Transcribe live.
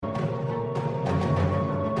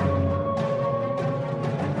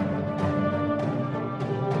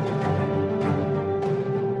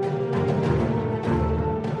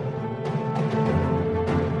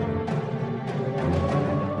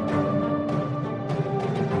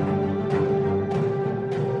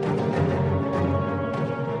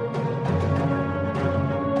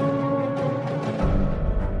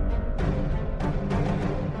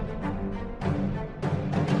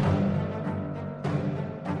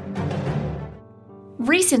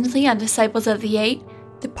Recently on Disciples of the Eight,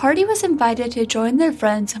 the party was invited to join their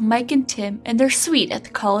friends Mike and Tim in their suite at the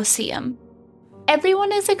Coliseum.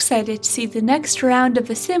 Everyone is excited to see the next round of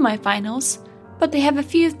the semifinals, but they have a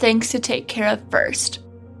few things to take care of first.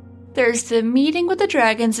 There's the meeting with the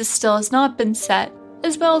dragons that still has not been set,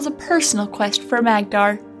 as well as a personal quest for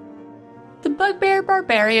Magdar. The Bugbear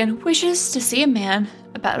Barbarian wishes to see a man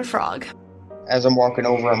about a frog. As I'm walking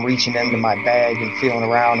over, I'm reaching into my bag and feeling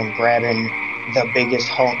around and grabbing the biggest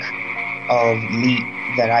hunk of meat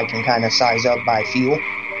that I can kind of size up by feel.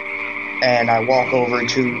 And I walk over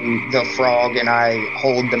to the frog and I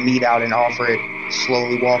hold the meat out and offer it,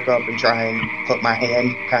 slowly walk up and try and put my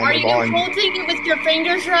hand kind Are of you on. holding it with your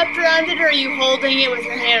fingers wrapped around it, or are you holding it with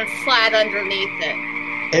your hand flat underneath it?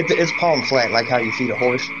 It's palm flat, like how you feed a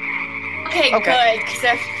horse. Okay. Good, because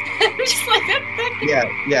I'm just like that.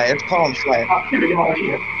 Yeah, it's palm flat.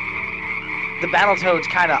 The Battletoad's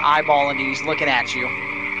kind of eyeballing you. He's looking at you.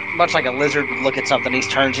 Much like a lizard would look at something. He's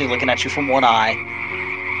turns, he's looking at you from one eye.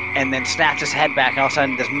 And then snaps his head back, and all of a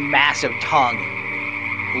sudden this massive tongue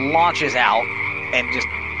launches out and just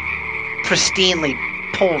pristinely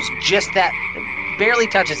pulls just that, barely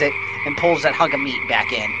touches it, and pulls that hunk of meat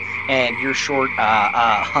back in. And your short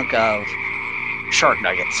hunk of shark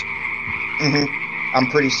nuggets. Mm-hmm. I'm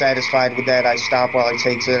pretty satisfied with that. I stop while he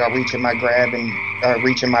takes it. I'll reach in my bag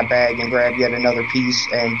and grab yet another piece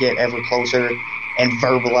and get ever closer and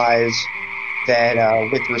verbalize that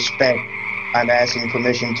with respect, I'm asking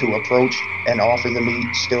permission to approach and offer the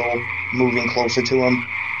meat, still moving closer to him,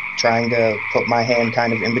 trying to put my hand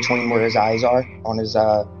kind of in between where his eyes are on his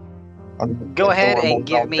Go ahead and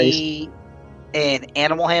give me an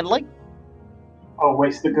animal handling. Oh,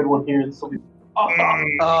 waste the good one here.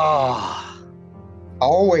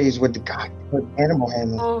 Always with the god animal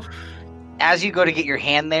handling. Oh. As you go to get your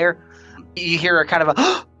hand there, you hear a kind of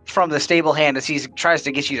a from the stable hand as he tries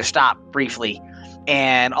to get you to stop briefly,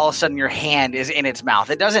 and all of a sudden your hand is in its mouth.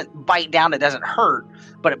 It doesn't bite down, it doesn't hurt,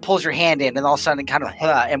 but it pulls your hand in, and all of a sudden it kind of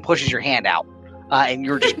and pushes your hand out, and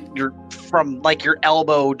you're from like your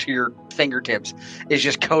elbow to your fingertips is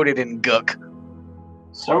just coated in gook.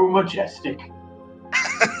 So majestic.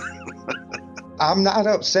 I'm not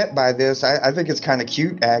upset by this. I think it's kind of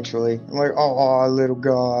cute, actually. I'm like, oh, little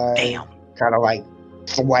guy. Damn. Kind of like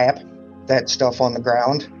thwap that stuff on the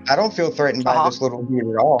ground. I don't feel threatened by this little dude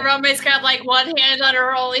at all. Rome's got like one hand on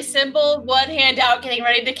her holy symbol, one hand out getting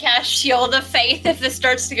ready to cast Shield of Faith if this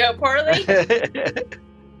starts to go poorly.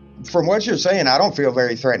 From what you're saying, I don't feel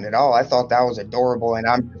very threatened at all. I thought that was adorable, and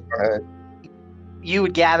I'm just gonna... You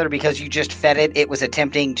would gather because you just fed it, it was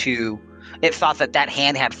attempting to... It thought that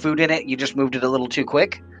hand had food in it. You just moved it a little too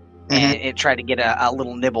quick. Mm-hmm. And it tried to get a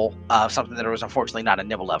little nibble of something that was unfortunately not a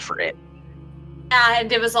nibble of for it.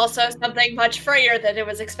 And it was also something much freer than it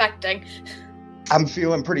was expecting. I'm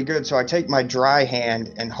feeling pretty good, so I take my dry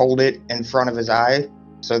hand and hold it in front of his eye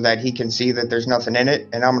so that he can see that there's nothing in it.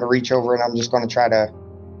 And I'm going to reach over and I'm just going to try to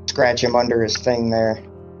scratch him under his thing there.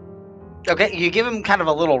 Okay, you give him kind of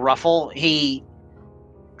a little ruffle. He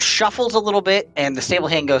shuffles a little bit, and the stable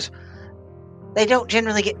hand goes, "They don't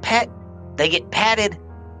generally get pet, they get patted."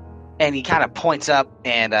 And he kind of points up,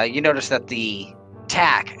 and you notice that the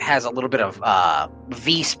tack has a little bit of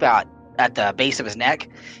V spot at the base of his neck.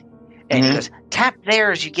 And he goes, "Tap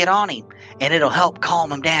there as you get on him, and it'll help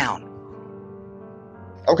calm him down."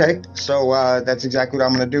 Okay, so that's exactly what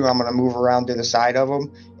I'm going to do. I'm going to move around to the side of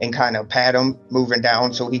him and kind of pat him, moving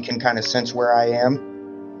down so he can kind of sense where I am.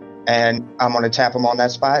 And I'm going to tap him on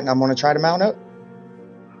that spot, and I'm going to try to mount up.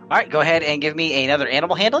 All right, go ahead and give me another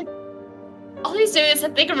animal handling. All he's doing is I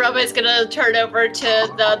think Roma is going to turn over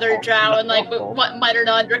to the other drow and like, what might or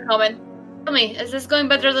not are coming. Tell me, is this going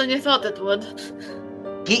better than you thought it would?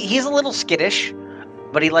 He's a little skittish,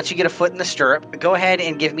 but he lets you get a foot in the stirrup. Go ahead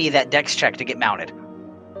and give me that dex check to get mounted.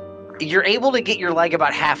 You're able to get your leg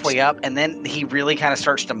about halfway up, and then he really kind of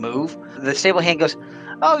starts to move. The stable hand goes,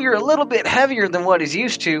 "Oh, you're a little bit heavier than what he's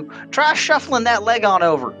used to. Try shuffling that leg on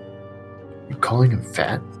over." You're calling him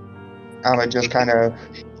fat? I'm going to just kind of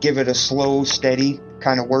give it a slow, steady,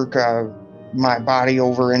 kind of work my body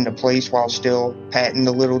over into place while still patting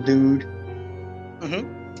the little dude.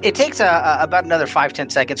 Mm-hmm. It takes about another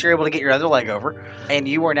 5-10 seconds. You're able to get your other leg over, and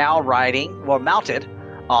you are now mounted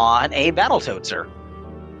on a Battletoad, sir.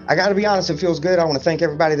 I got to be honest, it feels good. I want to thank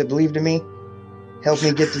everybody that believed in me, helped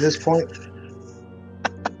me get to this point.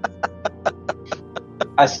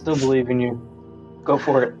 I still believe in you. Go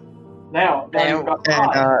for it. Now you've got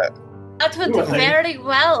five. That went very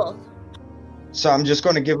well. So I'm just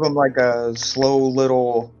going to give him like a slow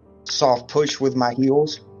little soft push with my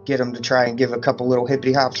heels. Get him to try and give a couple little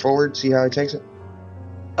hippity hops forward. See how he takes it.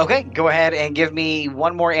 Okay, go ahead and give me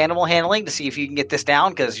one more animal handling to see if you can get this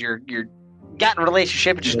down, because you're got a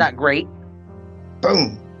relationship, it's just not great.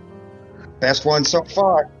 Boom. Best one so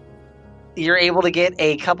far. You're able to get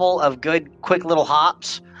a couple of good, quick little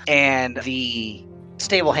hops, and the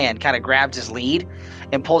stable hand kind of grabs his lead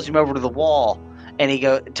and pulls him over to the wall, and he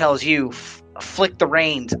tells you, flick the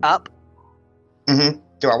reins up. Mm-hmm.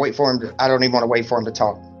 Do I wait for him to... I don't even want to wait for him to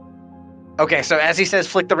talk. Okay, so as he says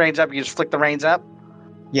flick the reins up, you just flick the reins up?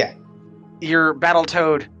 Yeah. Your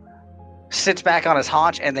Battletoad sits back on his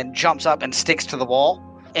haunch and then jumps up and sticks to the wall.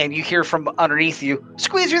 And you hear from underneath you,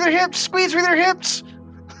 squeeze through their hips, squeeze through their hips.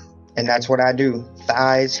 And that's what I do.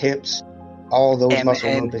 Thighs, hips, all those muscle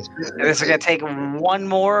movements. This is going to take one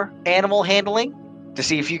more animal handling to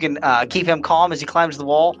see if you can keep him calm as he climbs the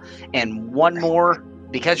wall. And one more,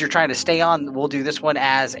 because you're trying to stay on, we'll do this one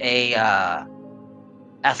as a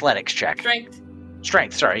athletics check.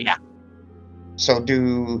 Strength, sorry, yeah. So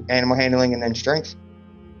do animal handling and then strength?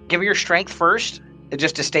 Give me your strength first,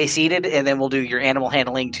 just to stay seated, and then we'll do your animal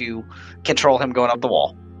handling to control him going up the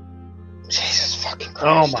wall. Jesus fucking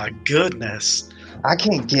Christ. Oh my goodness. I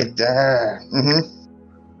can't get that. Mm-hmm.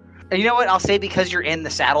 And you know what? I'll say because you're in the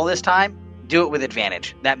saddle this time, do it with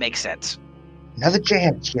advantage. That makes sense. Another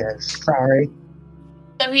jam, yes. Sorry.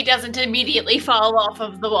 So he doesn't immediately fall off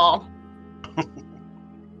of the wall.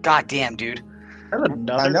 God damn, dude.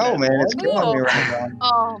 I know, man. It's killing me right now.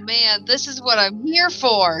 Oh, man. This is what I'm here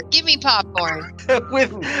for. Give me popcorn.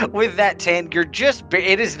 with that 10, you're just...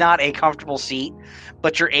 It is not a comfortable seat,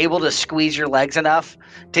 but you're able to squeeze your legs enough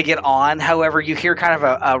to get on. However, you hear kind of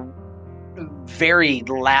a very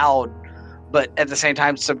loud, but at the same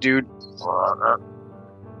time subdued.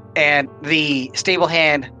 And the stable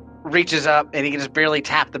hand reaches up, and he can just barely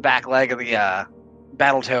tap the back leg of the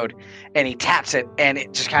Battletoad, and he taps it, and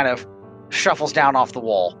it just kind of shuffles down off the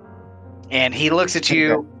wall. And he looks at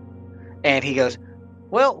you, and he goes,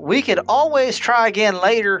 well, we could always try again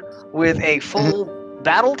later with a full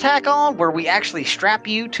battle tack on, where we actually strap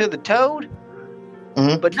you to the toad.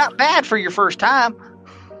 Mm-hmm. But not bad for your first time.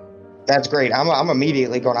 That's great. I'm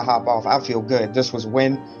immediately going to hop off. I feel good. This was a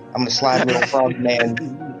win. I'm going to slide little frog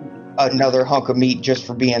man another hunk of meat just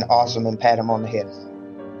for being awesome and pat him on the head.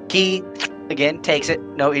 He, again, takes it.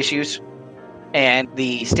 No issues. And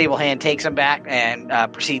the stable hand takes him back and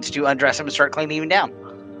proceeds to undress him and start cleaning him down.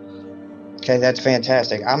 Okay, that's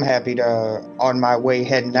fantastic. I'm happy to, on my way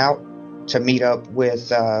heading out, to meet up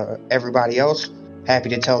with everybody else. Happy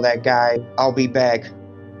to tell that guy, I'll be back.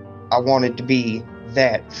 I wanted to be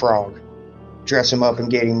that frog. Dress him up and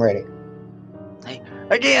get him ready. Hey,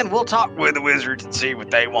 again, we'll talk with the wizards and see what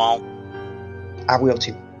they want. I will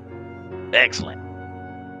too. Excellent.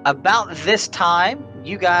 About this time,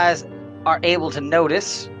 you guys are able to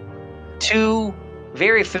notice two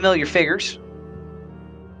very familiar figures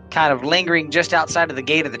kind of lingering just outside of the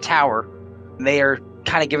gate of the tower. They are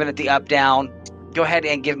kind of giving it the up-down. Go ahead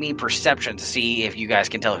and give me perception to see if you guys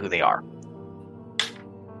can tell who they are.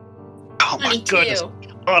 Oh my 22. goodness.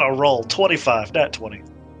 On a roll. 25, not 20.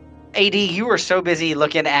 AD, you were so busy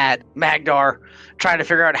looking at Magdar, trying to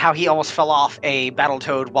figure out how he almost fell off a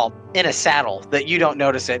Battletoad while in a saddle, that you don't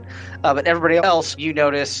notice it. But everybody else, you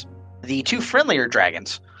notice the two friendlier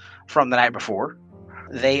dragons from the night before.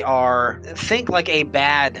 They are, think like a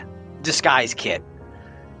bad disguise kit.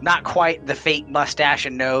 Not quite the fake mustache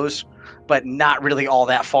and nose, but not really all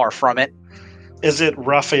that far from it. Is it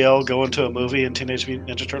Raphael going to a movie in Teenage Mutant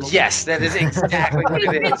Ninja Turtles? Yes, that is exactly what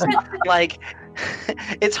it is. Like,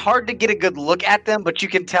 it's hard to get a good look at them, but you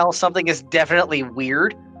can tell something is definitely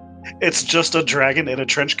weird. It's just a dragon in a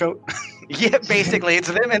trench coat? Yeah, basically, it's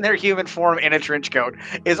them in their human form in a trench coat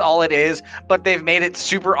is all it is, but they've made it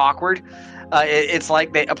super awkward. It's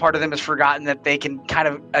like a part of them has forgotten that they can kind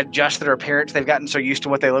of adjust their appearance. They've gotten so used to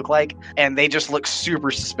what they look like, and they just look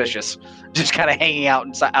super suspicious, just kind of hanging out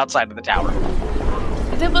outside of the tower.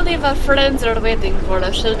 I do believe our friends are waiting for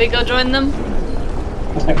us. Shall we go join them?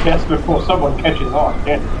 I guess before someone catches on,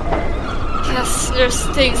 yeah. Yes, there's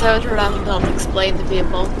things I would rather not explain to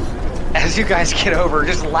people. As you guys get over,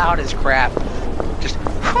 just loud as crap. Just,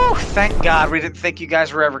 whew, thank God we didn't think you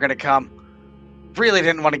guys were ever going to come. Really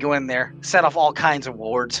didn't want to go in there. Set off all kinds of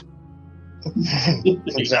wards.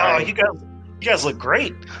 Oh, you guys look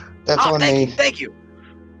great. That's on me. Thank you.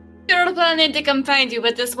 We were planning to come find you,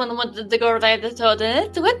 but this one wanted to go ride the toad,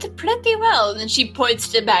 and it went pretty well. And she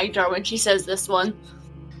points to Magdar when she says this one.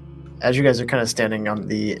 As you guys are kind of standing on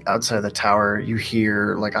the outside of the tower, you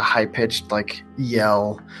hear like a high-pitched like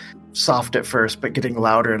yell, soft at first, but getting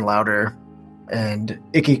louder and louder. And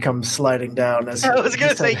Icky comes sliding down. As I was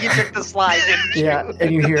going to say you took the slide, didn't you? Yeah,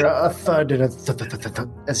 and you hear a thud and a thud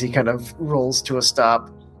as he kind of rolls to a stop.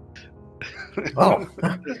 Oh,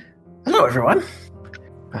 hello everyone.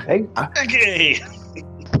 Hey. Okay.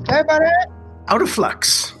 Hey, buddy. Out of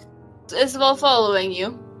flux. Isabel following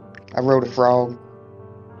you. I rode a frog.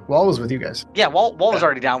 Wall was with you guys. Yeah, Walt was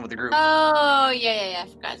already down with the group. Oh, yeah, I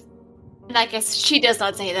forgot. And I guess she does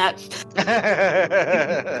not say that.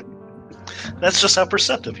 That's just how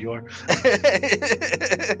perceptive you are.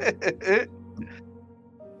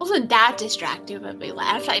 Wasn't that distracting when we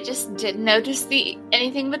laughed. I just didn't notice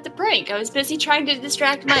anything but the prank. I was busy trying to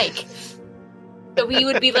distract Mike. So we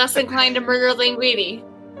would be less inclined to murder Linguini.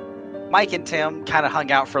 Mike and Tim kind of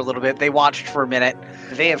hung out for a little bit. They watched for a minute.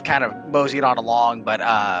 They have kind of moseyed on along, but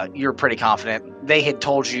you're pretty confident. They had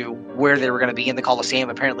told you where they were going to be in the Coliseum.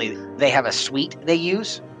 Apparently, they have a suite they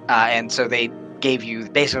use, and so they gave you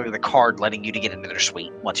basically the card letting you to get into their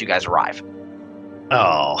suite once you guys arrive.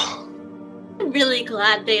 Oh. I'm really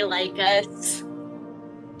glad they like us.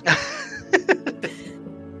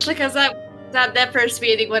 Because that first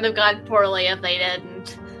meeting would have gone poorly if they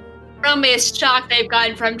didn't. Rome is shocked they've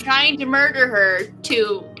gone from trying to murder her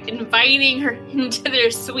to inviting her into their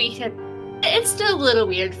suite. And it's still a little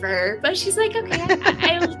weird for her, but she's like, okay,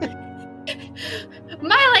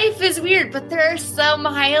 my life is weird, but there are some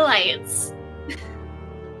highlights.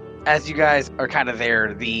 As you guys are kind of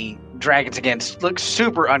there, the dragons again look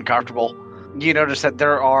super uncomfortable. You notice that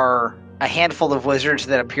there are a handful of wizards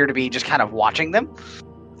that appear to be just kind of watching them,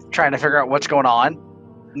 trying to figure out what's going on.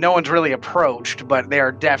 No one's really approached, but they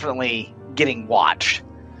are definitely getting watched.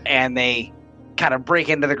 And they kind of break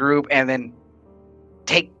into the group and then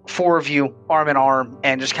take 4 of you arm in arm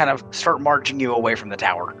and just kind of start marching you away from the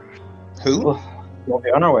tower. Who? We'll be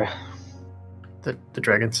on our way. The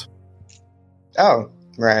dragons. Oh,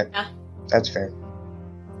 right. Yeah. That's fair.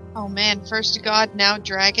 Oh man, first to God, now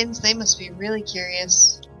dragons. They must be really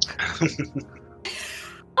curious. I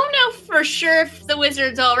don't know for sure if the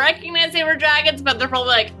wizards all recognize they were dragons, but they're probably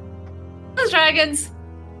like, those dragons,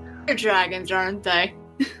 they're dragons, aren't they?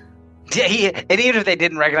 Yeah, and even if they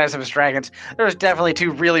didn't recognize them as dragons, there was definitely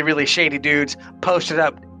 2 really, really shady dudes posted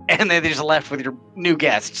up, and then they just left with your new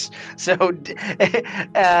guests. So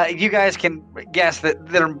you guys can guess that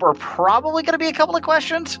there are probably going to be a couple of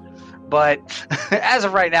questions, but as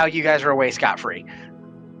of right now, you guys are away scot-free.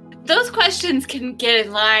 Those questions can get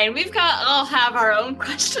in line. We've got all have our own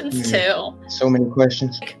questions too. So many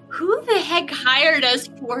questions. Like, who the heck hired us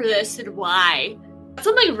for this and why?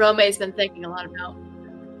 Something Rome's been thinking a lot about.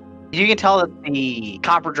 You can tell that the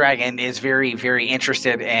Copper Dragon is very, very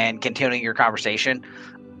interested in continuing your conversation,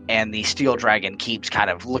 and the Steel Dragon keeps kind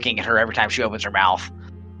of looking at her every time she opens her mouth,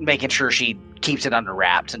 making sure she keeps it under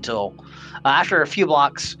wraps until after a few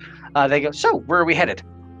blocks, they go, so, where are we headed?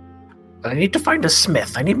 I need to find a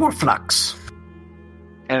smith. I need more flux.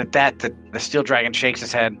 And at that, the Steel Dragon shakes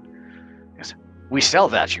his head. He goes, we sell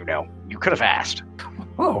that, you know. You could have asked.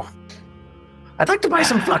 Oh. I'd like to buy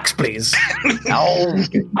some flux, please. No,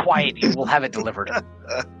 quiet. You will have it delivered.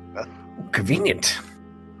 Convenient.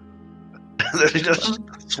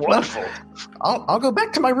 It's wonderful. I'll go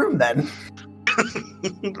back to my room then.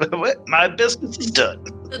 My business is done.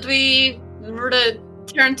 Did we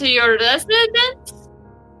return to your residence?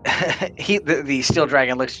 The Steel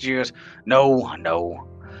Dragon looks at you and goes, no.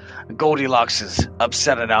 Goldilocks is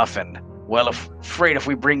upset enough, and, well, afraid if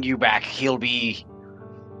we bring you back, he'll be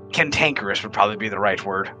cantankerous would probably be the right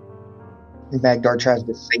word. Magdar tries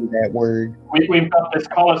to say that word. We've got this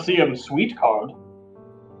Coliseum suite card.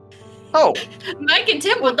 Oh, Mike and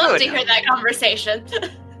Tim would love good. to hear that conversation.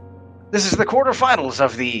 This is the quarterfinals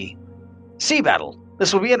of the sea battle.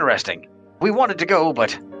 This will be interesting. We wanted to go,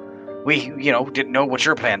 but we, didn't know what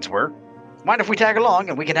your plans were. Mind if we tag along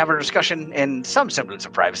and we can have a discussion in some semblance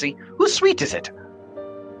of privacy? Whose suite is it?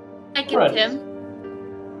 Mike and Tim.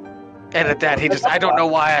 And at that, I don't know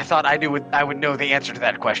why I thought I would know the answer to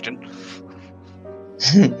that question.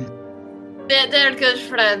 They're good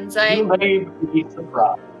friends. You may be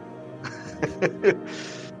surprised.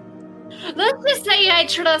 Let's just say I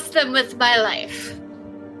trust them with my life.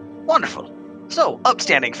 Wonderful. So,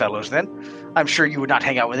 upstanding fellows then. I'm sure you would not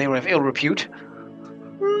hang out with anyone of ill repute.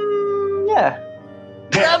 Yeah.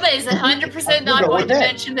 Roma is 100% not going to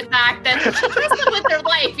mention the fact that she trusts them with their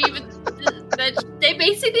life, even that they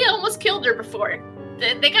basically almost killed her before.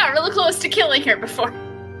 They got really close to killing her before.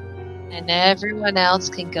 And everyone else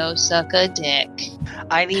can go suck a dick.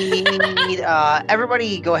 I need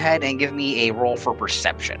everybody go ahead and give me a roll for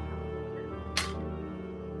perception.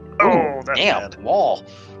 Oh, that's damn, bad. Wall.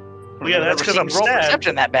 Well, yeah, that's because I'm roll sad.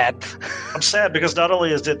 perception that bad. I'm sad because not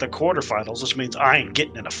only is it the quarterfinals, which means I ain't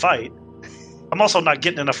getting in a fight, I'm also not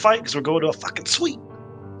getting in a fight because we're going to a fucking suite.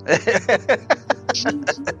 What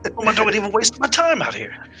am I doing even wasting my time out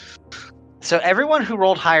here? So everyone who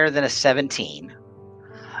rolled higher than a 17,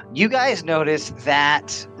 you guys notice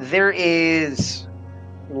that there is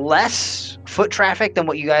less foot traffic than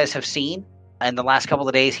what you guys have seen in the last couple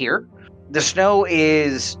of days here. The snow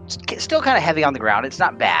is still kind of heavy on the ground. It's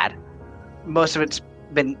not bad. Most of it's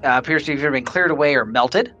been appears to have either been cleared away or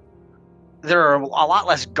melted. There are a lot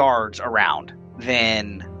less guards around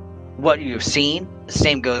than what you've seen. The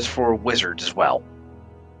same goes for wizards as well.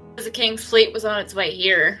 The King's fleet was on its way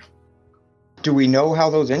here. Do we know how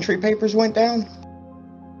those entry papers went down?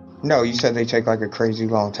 No, you said they take like a crazy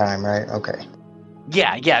long time, right? Okay.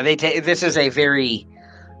 Yeah. This is a very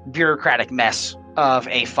bureaucratic mess of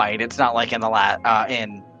a fight. It's not like in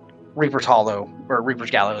in Reaper's Hollow or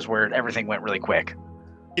Reaper's Gallows where everything went really quick.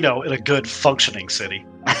 In a good functioning city.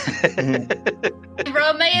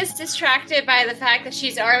 Rome is distracted by the fact that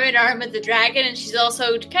she's arm in arm with the dragon, and she's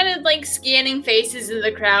also kind of like scanning faces in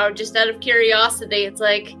the crowd just out of curiosity. It's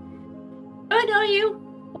like, do I know you?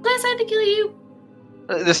 What did I decide to kill you?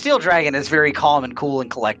 The steel dragon is very calm and cool and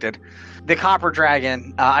collected. The copper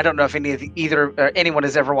dragon, I don't know if anyone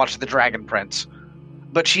has ever watched The Dragon Prince,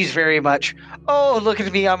 but she's very much, oh, look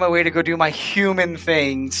at me on my way to go do my human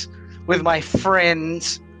things with my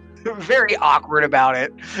friends. Very awkward about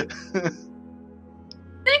it. I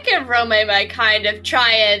think if Rome might kind of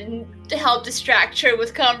try and help distract her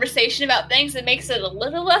with conversation about things that makes it a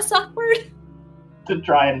little less awkward. To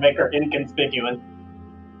try and make her inconspicuous.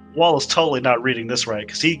 Wall is totally not reading this right,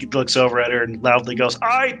 because he looks over at her and loudly goes,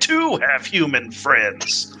 I too have human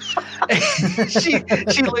friends. she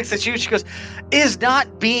looks at you and she goes, is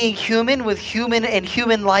not being human with human and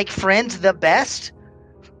human-like friends the best?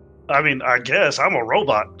 I mean, I guess. I'm a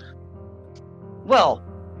robot. Well,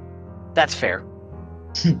 that's fair.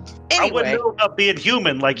 Anyway, I wouldn't know about being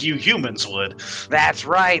human like you humans would. That's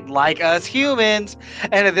right, like us humans.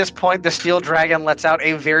 And at this point, the steel dragon lets out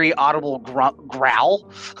a very audible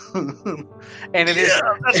growl. And it is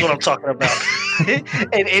that's what I'm talking about.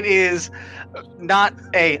 And it is not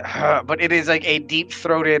but it is like a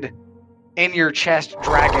deep-throated, in-your-chest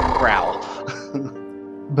dragon growl.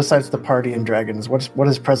 Besides the party and dragons, what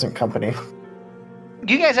is present company?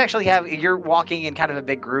 You guys actually you're walking in kind of a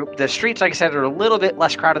big group. The streets, like I said, are a little bit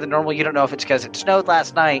less crowded than normal. You don't know if it's because it snowed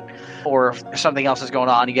last night or if something else is going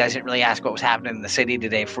on. You guys didn't really ask what was happening in the city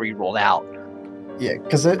today before you rolled out. Yeah,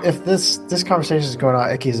 because if this conversation is going on,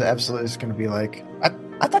 Icky's absolutely just going to be like,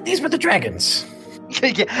 I thought these were the dragons.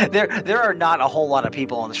 Yeah, there are not a whole lot of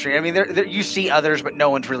people on the street. I mean, there you see others, but no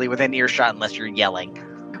one's really within earshot unless you're yelling.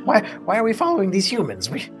 Why are we following these humans?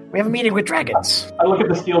 We have a meeting with dragons. I look at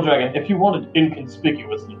the steel dragon. If you wanted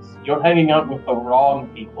inconspicuousness, you're hanging out with the wrong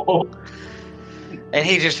people. And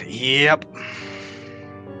he just, yep.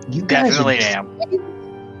 You guys definitely am.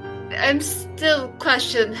 I'm still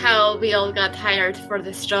questioning how we all got hired for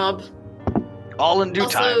this job. All in due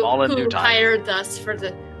time. Who hired us for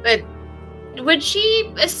the... But would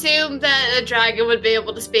she assume that a dragon would be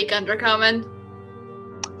able to speak Undercommon?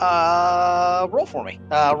 Roll for me.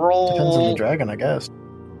 Roll. Depends on the dragon, I guess.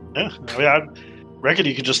 Yeah, I mean, I reckon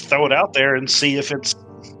you could just throw it out there and see if it's...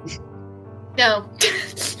 No.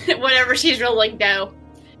 Whatever she's rolling, no.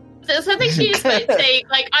 So something she just might say,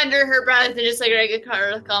 like, under her breath and just, like,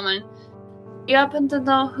 regular comment. You happen to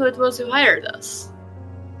know who it was who hired us?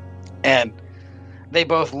 And they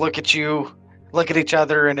both look at each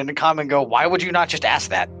other, and in a common go, why would you not just ask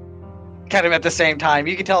that? Kind of at the same time.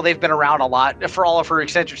 You can tell they've been around a lot. For all of her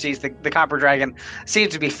eccentricities, the Copper Dragon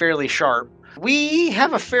seems to be fairly sharp. We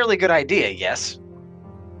have a fairly good idea, yes?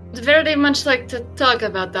 I'd very much like to talk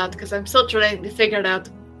about that, because I'm still trying to figure out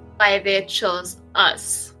why they chose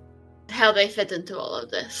us. How they fit into all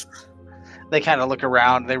of this. They kind of look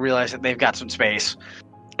around. They realize that they've got some space.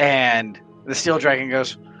 And the Steel Dragon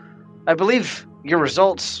goes, I believe your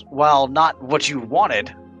results, while not what you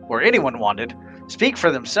wanted, or anyone wanted, speak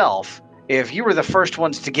for themselves. If you were the first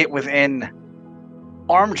ones to get within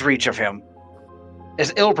arm's reach of him,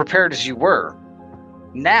 as ill-prepared as you were,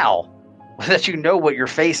 now that you know what you're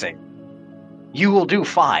facing, you will do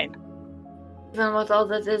fine. Even with all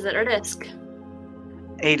that is at risk.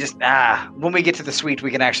 He just, when we get to the suite, we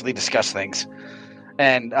can actually discuss things.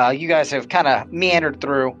 And you guys have kind of meandered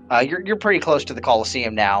through. You're pretty close to the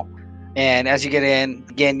Colosseum now. And as you get in,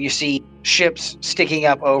 again, you see ships sticking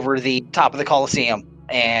up over the top of the Colosseum.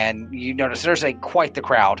 And you notice there's quite the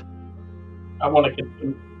crowd. I want to get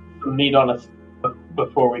some meat on us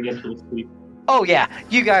before we get to the suite. Oh, yeah.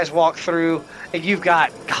 You guys walk through, and you've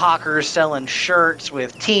got hawkers selling shirts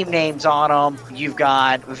with team names on them. You've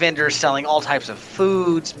got vendors selling all types of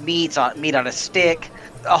foods, meat on a stick,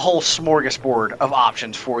 a whole smorgasbord of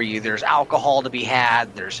options for you. There's alcohol to be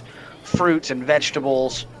had. There's fruits and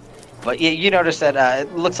vegetables. But you notice that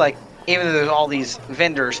it looks like even though there's all these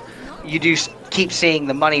vendors, you do keep seeing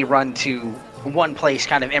the money run to one place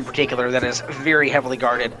kind of in particular that is very heavily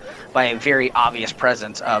guarded by a very obvious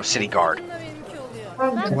presence of city guard.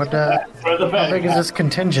 What, how big is this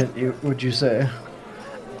contingent, would you say?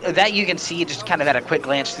 That you can see just kind of at a quick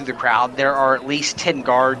glance through the crowd. There are at least 10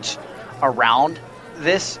 guards around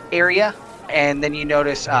this area. And then you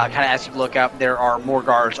notice, kind of as you look up, there are more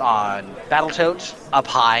guards on Battletoads up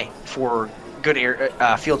high for good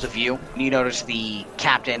fields of view. You notice the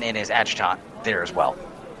captain and his adjutant there as well.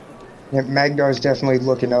 Yeah, Magdar's definitely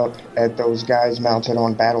looking up at those guys mounted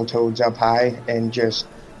on Battletoads up high and just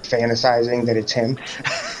fantasizing that it's him.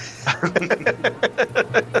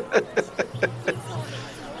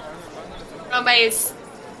 Roma is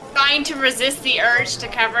trying to resist the urge to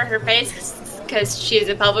cover her face because she's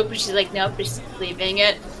in public, but she's like, nope, she's leaving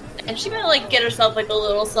it. And she's gonna like get herself like a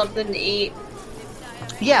little something to eat.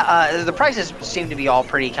 Yeah, the prices seem to be all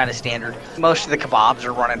pretty kind of standard. Most of the kebabs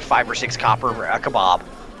are running 5 or 6 copper a kebab.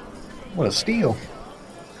 What a steal.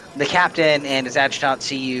 The captain and his adjutant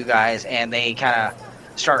see you guys, and they kind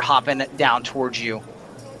of start hopping down towards you.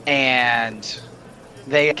 And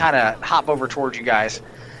they kind of hop over towards you guys.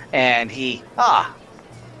 And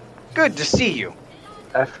good to see you.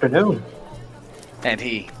 Afternoon. And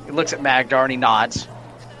he looks at Magdar and he nods.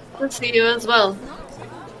 Good to see you as well.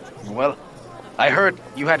 Well, I heard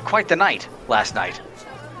you had quite the night last night.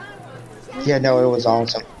 Yeah, no, it was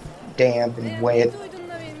awesome. Damp and wet.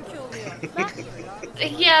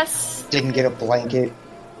 Yes. Didn't get a blanket.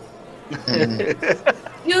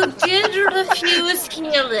 You did refuse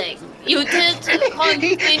healing. You did.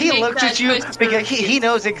 He looks at you because he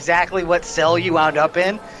knows exactly what cell you wound up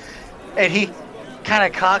in, and he kind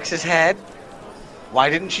of cocks his head. Why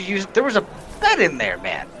didn't you use? There was a bed in there,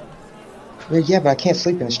 man. Yeah, but I can't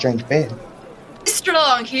sleep in a strange bed. He's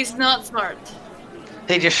strong. He's not smart.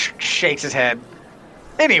 He just shakes his head.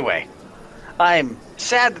 Anyway, I'm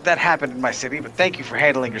sad that happened in my city, but thank you for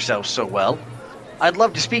handling yourself so well. I'd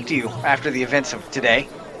love to speak to you after the events of today.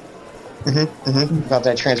 About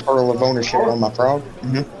that transferal of ownership on my frog.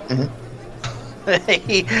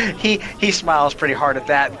 He smiles pretty hard at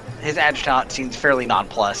that. His adjutant seems fairly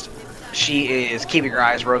nonplussed. She is keeping her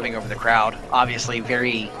eyes roving over the crowd, obviously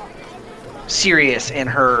very serious in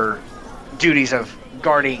her duties of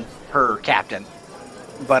guarding her captain.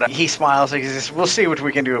 But he smiles and he says, we'll see what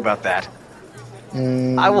we can do about that.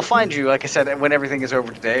 I will find you, like I said, when everything is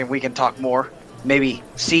over today, and we can talk more. Maybe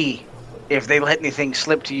see if they let anything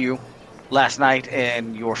slip to you last night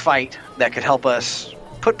in your fight that could help us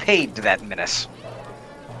put paid to that menace.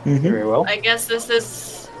 Very well. I guess this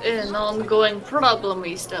is an ongoing problem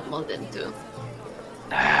we stumbled into.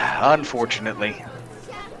 Unfortunately.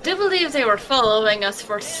 I do believe they were following us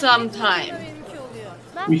for some time.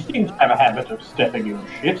 We seem to have a habit of stepping in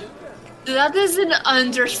shit. That is an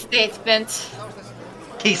understatement.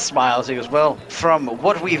 He smiles. He goes, well, from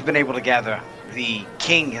what we've been able to gather, the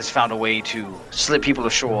king has found a way to slip people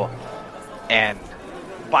ashore and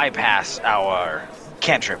bypass our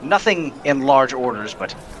cantrip. Nothing in large orders,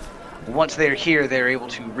 but once they're here, they're able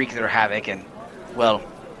to wreak their havoc, and, well,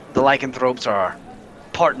 the lycanthropes are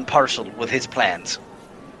part and parcel with his plans.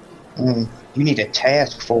 You need a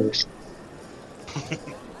task force.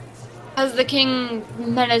 Has the king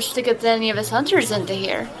managed to get any of his hunters into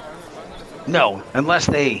here? No, unless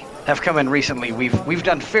they have come in recently, we've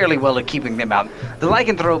done fairly well at keeping them out. The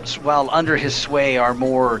lycanthropes, while under his sway, are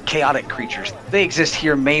more chaotic creatures. They exist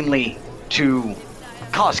here mainly to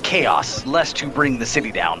cause chaos, less to bring the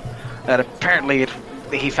city down. And apparently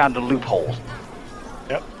he found a loophole.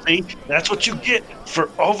 Yep. See, that's what you get for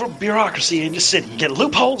over bureaucracy in your city. You get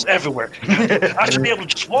loopholes everywhere. I should be able to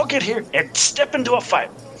just walk in here and step into a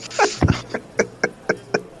fight.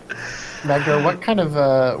 Magdar, what kind of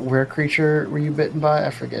were creature were you bitten by?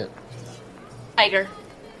 I forget. Tiger.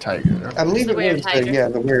 Tiger. I believe The it weird was tiger.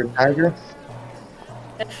 the weird tiger.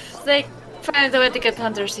 If they find a way to get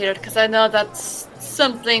hunters here, because I know that's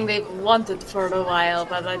something they've wanted for a while,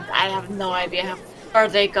 but I have no idea how far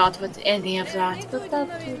they got with any of that. But that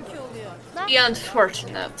would be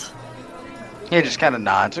unfortunate. He just kind of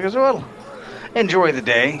nods. He goes, well, enjoy the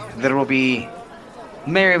day. There will be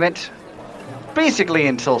merriment basically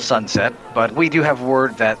until sunset, but we do have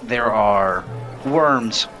word that there are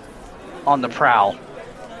worms on the prowl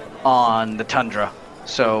on the tundra,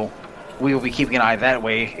 so we will be keeping an eye that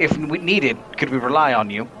way. If we needed, could we rely on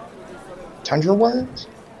you? Tundra worms?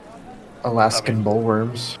 Alaskan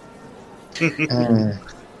bullworms.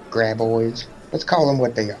 Graboids. Let's call them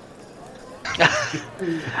what they are.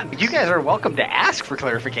 You guys are welcome to ask for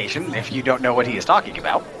clarification if you don't know what he is talking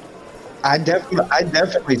about. I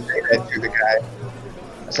definitely say that to the guy.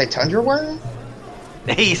 I say, tundra worm?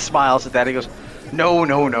 He smiles at that. He goes, no.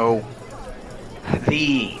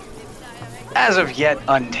 The, as of yet,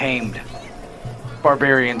 untamed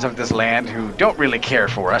barbarians of this land who don't really care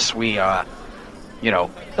for us. We, that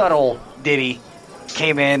old Diddy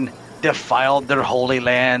came in, defiled their holy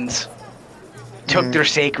lands, took their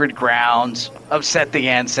sacred grounds, upset the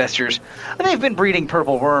ancestors. They've been breeding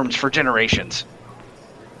purple worms for generations.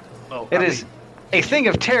 It is a thing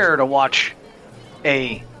of terror to watch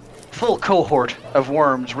a full cohort of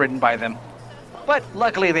worms ridden by them. But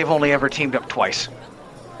luckily, they've only ever teamed up twice.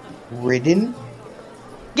 Ridden?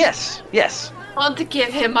 Yes. I want to give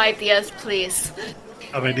him ideas, please.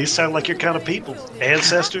 I mean, these sound like your kind of people.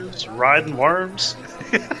 Ancestors, riding worms.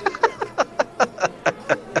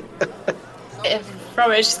 If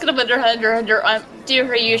Rome's just gonna put her under, do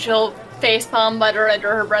her usual face palm, butter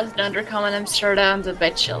under her breast and undercomb, and I'm sure down to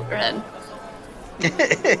my children.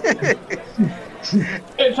 To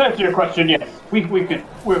answer your question, yes,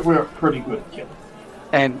 we're pretty good at killing.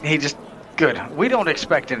 And he just, good. We don't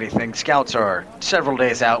expect anything. Scouts are several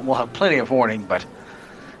days out. We'll have plenty of warning, but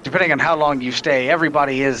depending on how long you stay,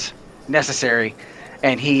 everybody is necessary.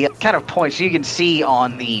 And he kind of points, you can see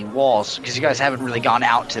on the walls, because you guys haven't really gone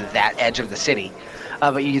out to that edge of the city,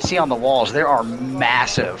 but you can see on the walls there are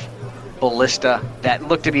massive ballista that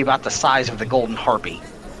look to be about the size of the golden harpy.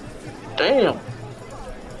 Damn.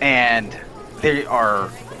 And there are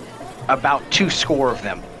about 200 of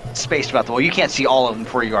them spaced about the wall. You can't see all of them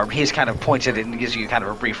before you are, but he's kind of points at it and gives you kind of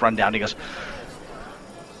a brief rundown. He goes,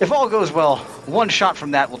 if all goes well, one shot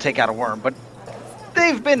from that will take out a worm, but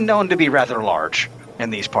they've been known to be rather large in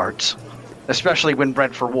these parts, especially when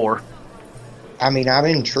bred for war. I mean, I'm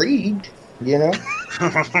intrigued, you know?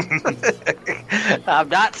 I'm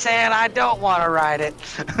not saying I don't want to ride it.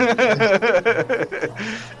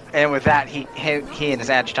 And with that, he and his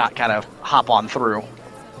adjutant kind of hop on through.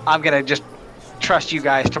 I'm going to just trust you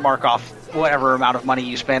guys to mark off whatever amount of money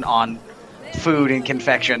you spent on food and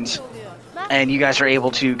confections. And you guys are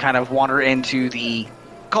able to kind of wander into the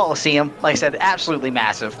Colosseum. Like I said, absolutely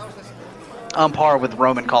massive. On par with the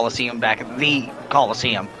Roman Colosseum back at the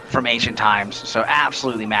Colosseum from ancient times. So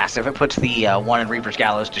absolutely massive. It puts the one in Reaper's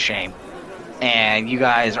Gallows to shame. And you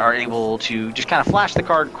guys are able to just kind of flash the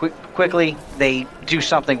card quickly. They do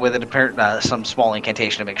something with it, some small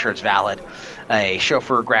incantation to make sure it's valid. A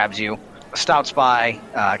chauffeur grabs you. Stout Spy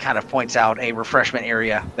kind of points out a refreshment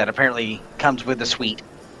area that apparently comes with the suite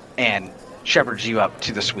and shepherds you up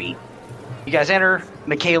to the suite. You guys enter.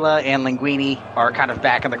 Michaela and Linguini are kind of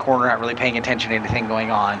back in the corner, not really paying attention to anything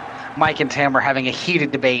going on. Mike and Tim are having a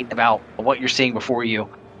heated debate about what you're seeing before you.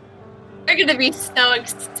 They're gonna be so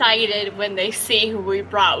excited when they see who we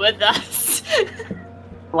brought with us.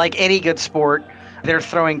 Like any good sport, they're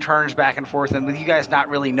throwing turns back and forth, and with you guys not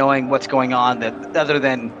really knowing what's going on, that other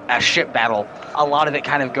than a ship battle, a lot of it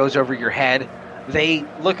kind of goes over your head. They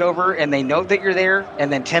look over and they note that you're there,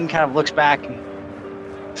 and then Tim kind of looks back.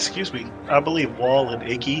 Excuse me. I believe Wall and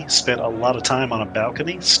Icky spent a lot of time on a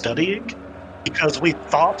balcony studying because we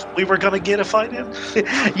thought we were going to get a fight in.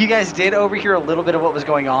 You guys did overhear a little bit of what was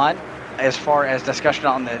going on as far as discussion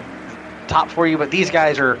on the top for you, but these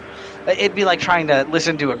guys are... It'd be like trying to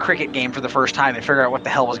listen to a cricket game for the first time and figure out what the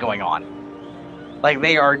hell was going on. Like,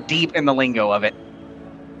 they are deep in the lingo of it.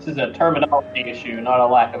 This is a terminology issue, not a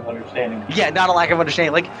lack of understanding. Yeah, not a lack of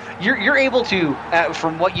understanding. Like, you're able to,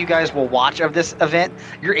 from what you guys will watch of this event,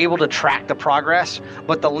 you're able to track the progress,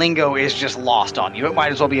 but the lingo is just lost on you. It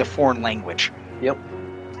might as well be a foreign language. Yep.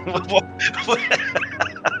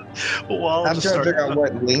 Wall I'm trying to figure out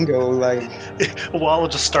what lingo, like... Wall will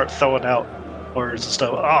just start throwing out words and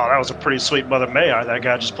stuff. Oh, that was a pretty sweet Mother May I that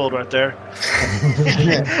guy just pulled right there.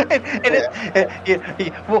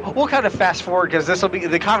 We'll kind of fast forward because this will be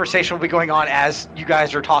the conversation will be going on as you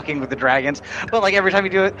guys are talking with the dragons. But like every time you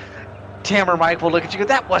do it, Tam or Mike will look at you and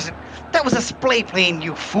go, that was a splay plane,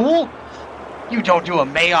 you fool. You don't do a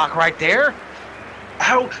Mayock right there.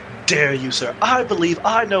 How dare you, sir? I believe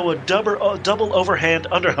I know a double overhand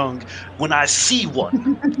underhung when I see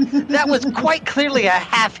one. That was quite clearly a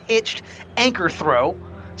half-hitched anchor throw,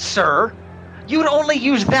 sir. You would only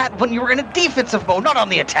use that when you were in a defensive mode, not on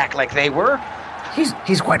the attack like they were.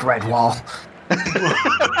 He's quite right, Wall. So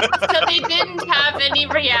they didn't have any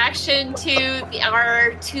reaction to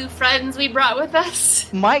our two friends we brought with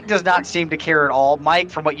us? Mike does not seem to care at all. Mike,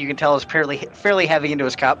 from what you can tell, is fairly heavy into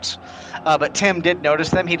his cups. But Tim did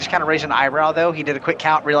notice them. He just kind of raised an eyebrow, though. He did a quick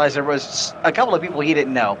count, realized there was a couple of people he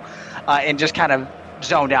didn't know, and just kind of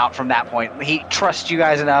zoned out from that point. He trusts you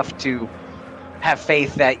guys enough to have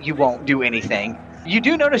faith that you won't do anything. You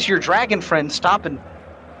do notice your dragon friend stop and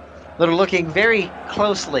They're looking very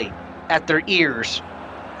closely at their ears,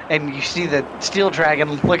 and you see the steel dragon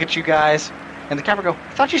look at you guys, and the Capra go,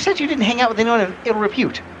 I thought you said you didn't hang out with anyone of ill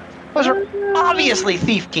repute. Those are obviously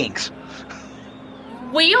thief kings.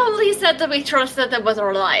 We only said that we trusted them with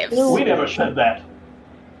our lives. We never said that.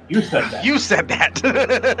 You said that. You said that.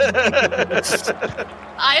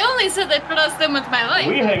 I only said I trust them with my life.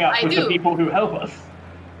 We hang out with do. the people who help us.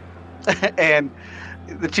 And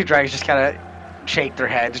the two dragons just kind of shake their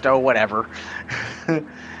heads, oh, whatever. And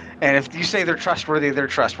if you say they're trustworthy, they're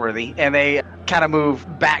trustworthy. And they kind of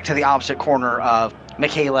move back to the opposite corner of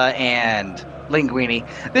Michaela and Linguini.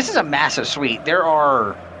 This is a massive suite. There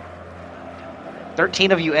are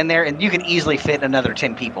 13 of you in there, and you can easily fit another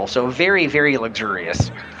 10 people. So very, very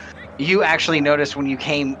luxurious. You actually noticed when you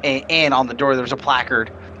came in on the door, there was a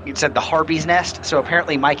placard. It said the Harpy's Nest. So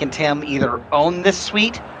apparently Mike and Tim either own this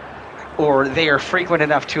suite, or they are frequent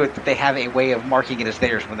enough to it that they have a way of marking it as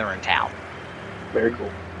theirs when they're in town. Very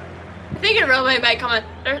cool. I think Rome might comment.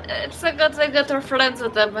 It's a good thing that we're friends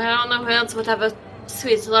with them. I don't know who else would have a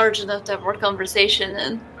suite large enough to have our conversation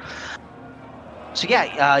in. So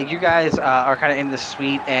yeah, you guys are kind of in the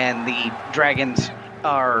suite, and the dragons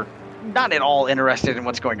are not at all interested in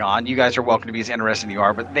what's going on. You guys are welcome to be as interested as you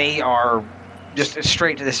are, but they are just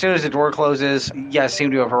straight to, as soon as the door closes, you guys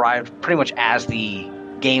seem to have arrived pretty much as the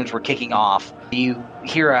games were kicking off. You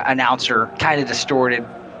hear an announcer, kind of distorted,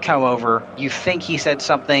 come over. You think he said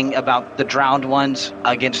something about the drowned ones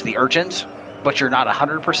against the urchins, but you're not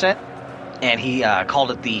 100%. And he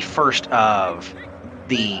called it the first of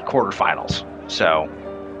the quarterfinals. So,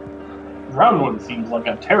 Round one seems like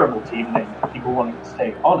a terrible team name for people wanting to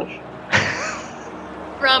stay honest.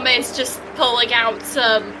 Rome's just pulling out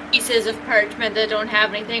some pieces of parchment that don't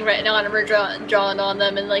have anything written on them or drawn on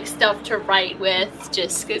them, and like stuff to write with,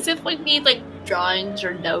 just because if we need like drawings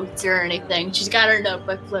or notes or anything. She's got her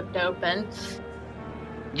notebook flipped open.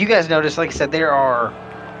 You guys notice, like I said, there are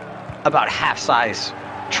about half-size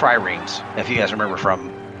triremes, if you guys remember from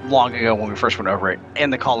long ago when we first went over it,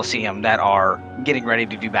 in the Colosseum that are getting ready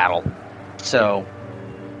to do battle. So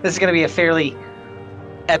this is going to be a fairly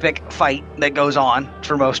epic fight that goes on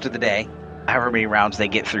for most of the day, however many rounds they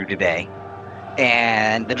get through today.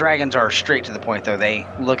 And the dragons are straight to the point, though. They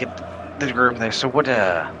look at the group and they say, so what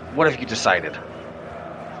have you decided?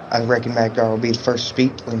 I reckon Magdar will be the first to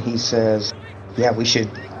speak when he says, yeah, we should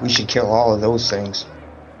kill all of those things.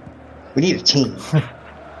 We need a team.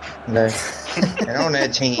 Okay? And on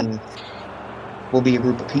that team will be a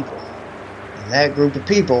group of people. And that group of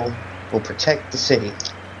people will protect the city.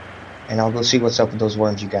 And I'll go see what's up with those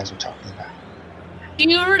worms you guys were talking about. Do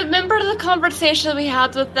you remember the conversation we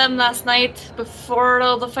had with them last night before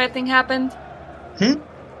all the fighting happened? Mm-mm.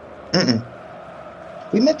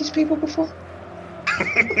 We met these people before?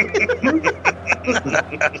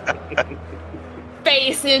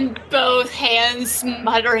 Face in both hands,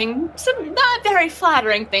 muttering some not very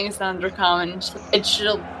flattering things to Undercommon. And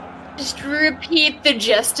she'll just repeat the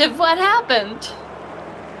gist of what happened.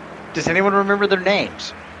 Does anyone remember their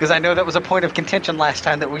names? Because I know that was a point of contention last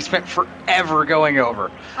time that we spent forever going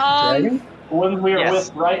over. Dragons? The ones we are Yes.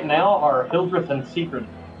 with right now are Hildreth and Secret.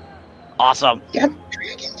 Awesome. Yeah,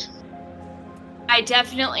 dragons. I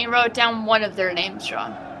definitely wrote down one of their names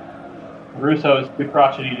wrong. Russo is the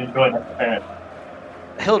crotchety to join us, apparently.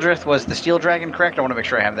 Hildreth was the steel dragon, correct? I want to make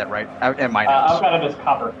sure I have that right in my notes. I've got him as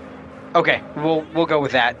Copper. Okay, we'll go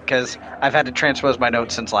with that, because I've had to transpose my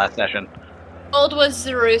notes since last session. Old was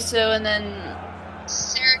Zeruso, and then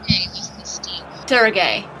Sergei was the steel.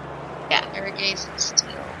 Sergei. Sergei's the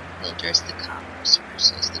steel. Hildreth's the copper.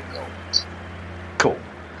 Versus the gold. Cool.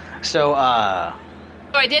 So,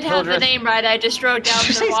 Oh, I did have the Hildreth. name right. I just wrote down did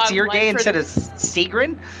you the say wrong Sergei one for instead the- of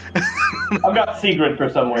Sigrid? I've got Sigrid for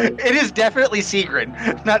some reason. It is definitely Sigrid,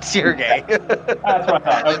 not Sergei. That's what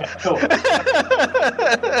I thought. Okay, cool. And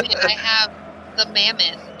I have the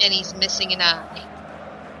mammoth, and he's missing an eye.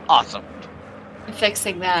 Awesome. I'm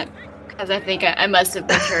fixing that because I think I must have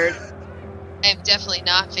butchered. I'm definitely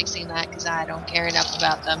not fixing that because I don't care enough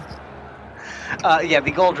about them. Yeah,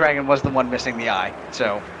 the gold dragon was the one missing the eye,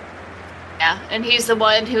 so... Yeah, and he's the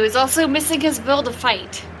one who is also missing his will to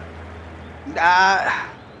fight.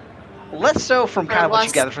 Less so from kind of what you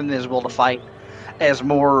less- gather from his will to fight, as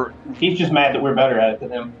more... He's just mad that we're better at it than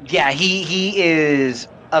him. Yeah, he is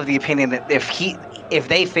of the opinion that if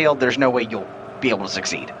they failed, there's no way you'll be able to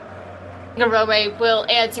succeed. Garome will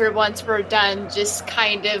answer once we're done, just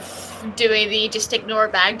kind of doing the just ignore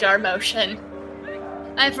Magdar motion.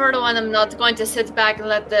 I, for one, am not going to sit back and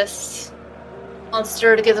let this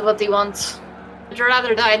monster get what he wants. I'd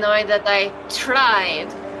rather die knowing that I tried.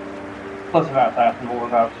 Plus about that, and more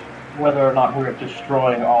about whether or not we're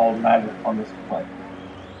destroying all magic on this planet.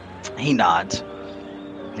 He nods.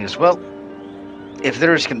 He goes, well, if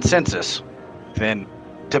there is consensus, then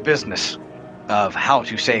to business of how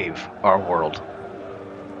to save our world.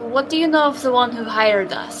 What do you know of the one who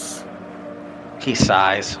hired us? He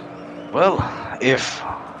sighs. Well, if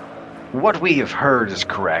what we have heard is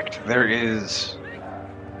correct, there is,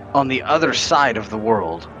 on the other side of the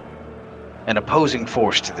world, an opposing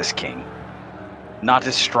force to this king. Not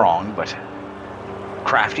as strong, but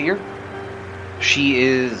craftier. She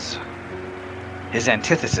is his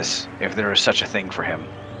antithesis, if there is such a thing for him.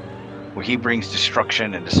 Where he brings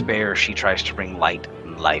destruction and despair, she tries to bring light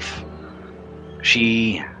and life.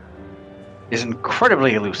 She is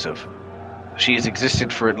incredibly elusive. She has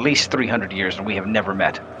existed for at least 300 years, and we have never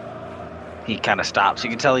met. He kind of stops. You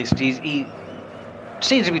can tell he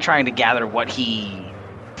seems to be trying to gather what he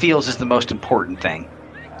feels is the most important thing.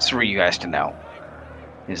 It's for you guys to know.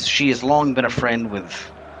 Is she has long been a friend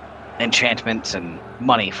with enchantments and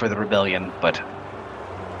money for the rebellion, but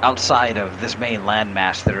outside of this main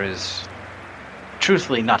landmass, there is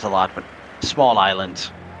truthfully not a lot, but small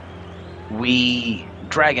islands. We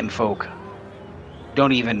dragon folk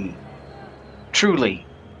don't even truly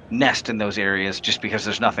nest in those areas just because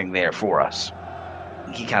there's nothing there for us.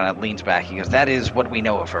 He kind of leans back. He goes, that is what we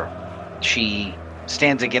know of her. She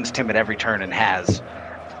stands against him at every turn and has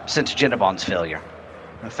since Jinnabon's failure.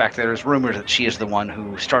 In fact, there's rumors that she is the one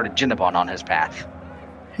who started Jinnabon on his path.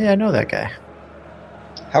 Hey, I know that guy.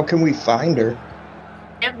 How can we find her?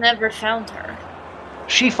 I've never found her.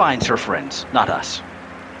 She finds her friends, not us.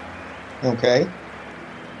 Okay.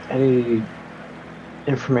 Any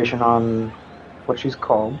information on what she's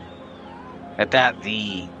called? At that,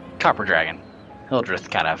 the Copper Dragon,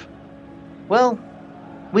 Hildreth, kind of, well,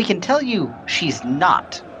 we can tell you she's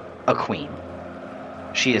not a queen.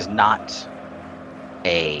 She is not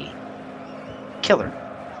a killer.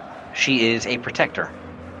 She is a protector.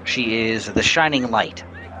 She is the shining light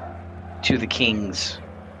to the king's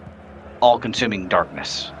all-consuming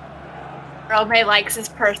darkness. Rome likes this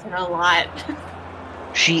person a lot.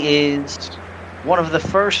 She is one of the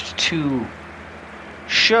first to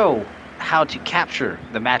show how to capture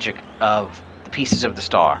the magic of the pieces of the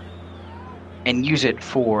star and use it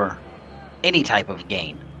for any type of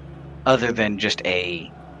gain other than just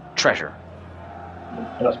a treasure.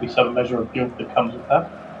 There must be some measure of guilt that comes with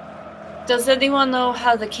that. Does anyone know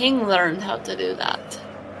how the king learned how to do that?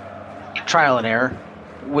 Trial and error.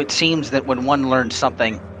 It seems that when one learns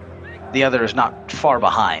something, the other is not far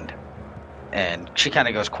behind. And she kind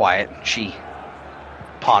of goes quiet. She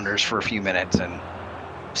ponders for a few minutes, and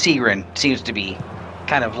Sigrun seems to be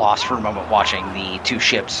kind of lost for a moment watching the two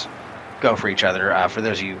ships go for each other. For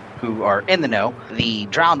those of you who are in the know, the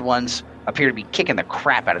drowned ones appear to be kicking the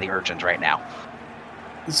crap out of the urchins right now.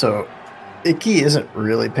 So, Icky isn't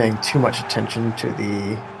really paying too much attention to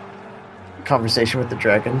the conversation with the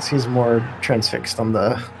dragons. He's more transfixed on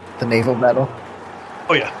the naval battle.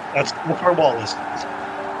 Oh yeah, that's what our wall is.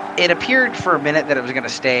 It appeared for a minute that it was going to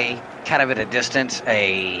stay kind of at a distance.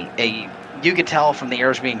 You could tell from the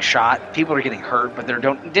arrows being shot, people are getting hurt, but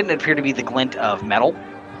it didn't appear to be the glint of metal.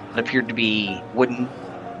 It appeared to be wooden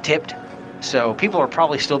tipped. So people are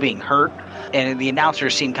probably still being hurt, and the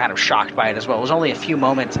announcers seemed kind of shocked by it as well. It was only a few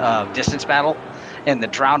moments of distance battle, and the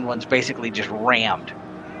drowned ones basically just rammed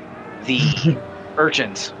the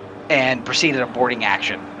urchins and proceeded a boarding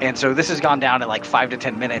action. And so this has gone down in like 5 to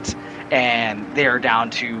 10 minutes, and they're down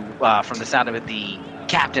to, from the sound of it, the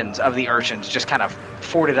captains of the urchins just kind of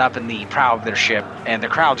forded up in the prow of their ship, and the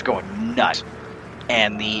crowd's going nuts.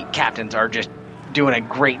 And the captains are just doing a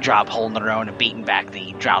great job holding their own and beating back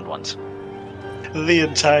the drowned ones. The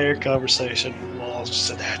entire conversation, Wall just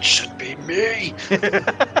said, that should be me.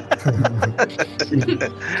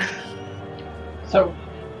 So,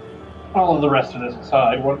 all of the rest of this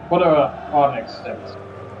aside, what are our next steps?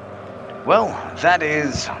 Well, that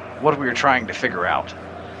is what we are trying to figure out.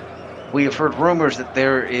 We have heard rumors that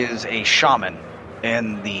there is a shaman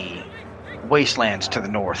in the wastelands to the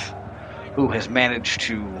north who has managed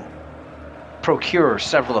to procure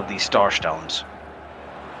several of these starstones.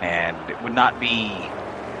 And it would not be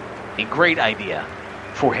a great idea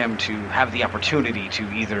for him to have the opportunity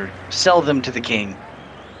to either sell them to the king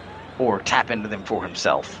or tap into them for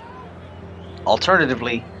himself.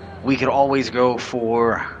 Alternatively, we could always go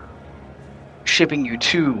for shipping you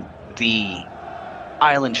to the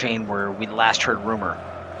island chain where we last heard rumor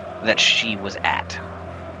that she was at,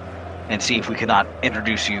 and see if we could not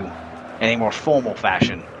introduce you in a more formal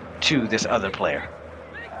fashion to this other player.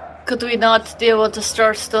 Could we not deal with the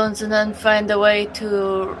Starstones and then find a way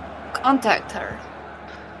to contact her?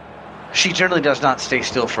 She generally does not stay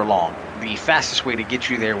still for long. The fastest way to get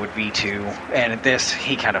you there would be to, and at this,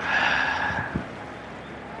 he kind of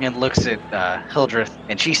and looks at Hildreth,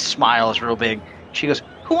 and she smiles real big. She goes,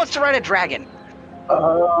 "Who wants to ride a dragon?"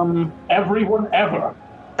 Everyone ever.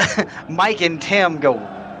 Mike and Tim go,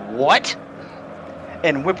 "What?"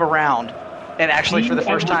 And whip around, and actually for the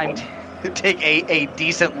first time take a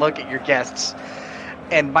decent look at your guests.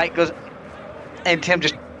 And Mike goes, and Tim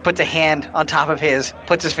just puts a hand on top of his,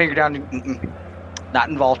 puts his finger down, not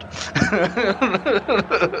involved.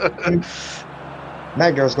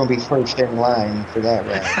 That girl's going to be first in line for that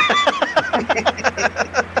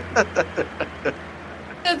ride.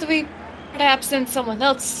 Could we perhaps send someone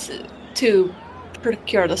else to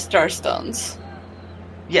procure the Starstones?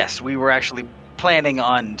 Yes, we were actually planning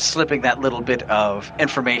on slipping that little bit of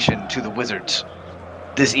information to the wizards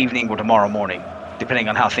this evening or tomorrow morning, depending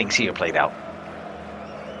on how things here played out.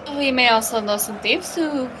 We may also know some thieves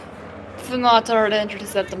who, if not already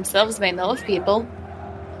interested themselves, may know of people.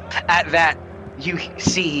 At that, you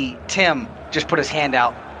see Tim just put his hand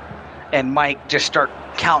out, and Mike just start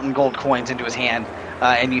counting gold coins into his hand,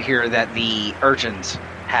 and you hear that the urchins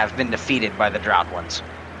have been defeated by the Drowned Ones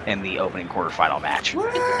in the opening quarterfinal match.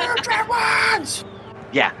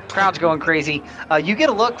 Yeah, crowd's going crazy. You get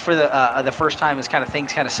a look for the first time as kind of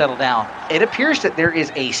things kind of settle down. It appears that there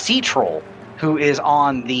is a sea troll who is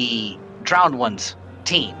on the Drowned Ones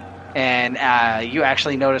team, and you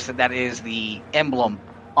actually notice that is the emblem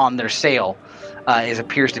on their sail.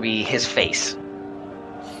 Appears to be his face.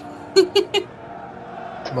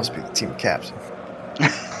 Must be the team captain.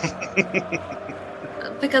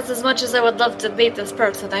 Because as much as I would love to beat this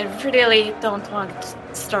person, I really don't want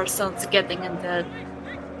Starstones getting into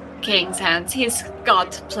King's hands. He's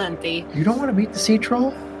got plenty. You don't want to beat the sea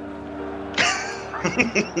troll?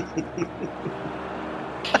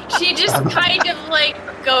 She just kind of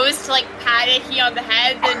goes to pat Icky on the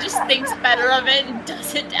head and just thinks better of it and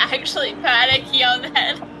doesn't actually pat Icky on the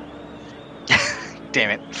head.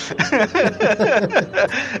 Damn it.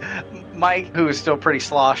 Mike, who is still pretty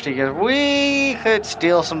sloshed, he goes, "We could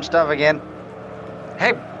steal some stuff again."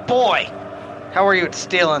 "Hey, boy, how are you at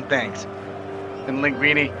stealing things?" And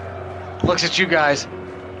Linguini looks at you guys.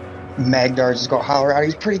 Magdar's just gonna holler out,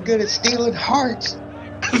 "He's pretty good at stealing hearts."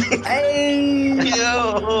 Hey,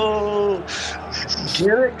 yo!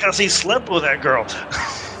 Garrett, because he slept with that girl.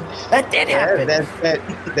 That did happen.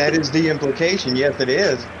 That is the implication. Yes, it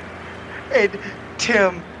is. And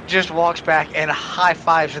Tim just walks back and high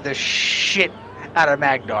fives the shit out of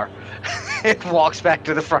Magdar and walks back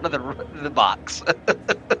to the front of the box.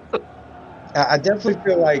 I definitely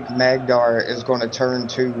feel like Magdar is going to turn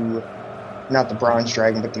to not the bronze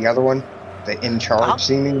dragon, but the other one, the in charge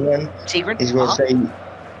seeming one. Tigran? He's going to say,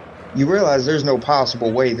 "You realize there's no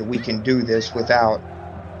possible way that we can do this without,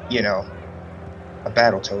 a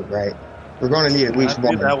Battletoad, right? We're going to need at least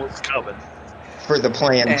one that was coming for the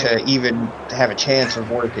plan to even have a chance of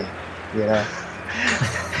working,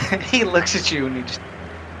 He looks at you and he just,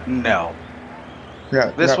 no.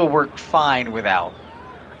 No, This will work fine without.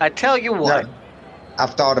 I tell you what. No,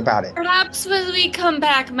 I've thought about it. Perhaps when we come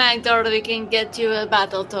back, Magdar, we can get you a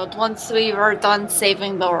Battletoad once we are done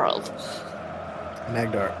saving the world.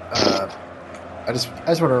 Magdar, I just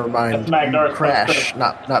want to remind Magdar's Crash,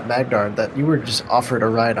 not Magdar, that you were just offered a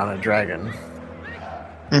ride on a dragon.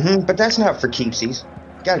 Mm-hmm, but that's not for keepsies.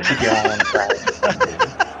 You gotta keep your eye on the prize.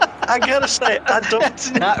 I gotta say,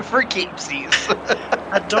 That's not for keepsies.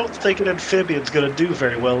 I don't think an amphibian's gonna do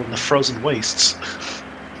very well in the frozen wastes.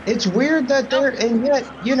 It's weird that they're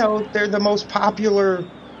the most popular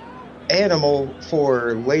animal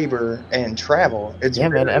for labor and travel. It's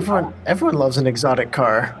man, everyone loves an exotic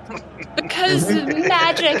car. Because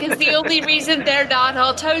magic is the only reason they're not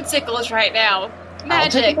all toadsickles right now. I'll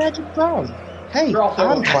take Magic. a magic phone. Hey, You're also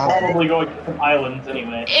I'm probably going to some islands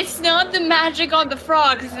anyway. It's not the magic on the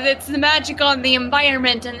frogs, it's the magic on the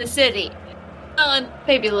environment in the city. And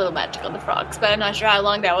maybe a little magic on the frogs, but I'm not sure how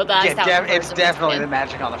long that would last. It's definitely the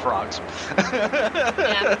magic on the frogs.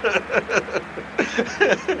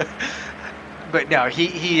 But no,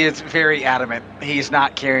 he is very adamant. He's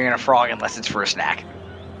not carrying a frog unless it's for a snack.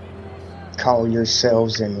 Call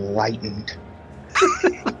yourselves enlightened.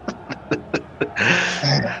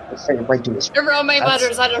 Right to his Rome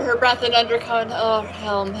mutters under her breath and undercone. Oh,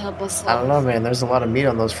 help us. I don't know, man. There's a lot of meat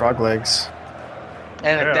on those frog legs.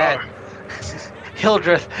 And at that,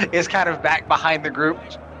 Hildreth is kind of back behind the group.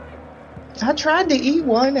 I tried to eat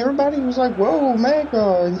one. Everybody was like, "Whoa,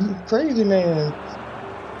 Magdar, you crazy man."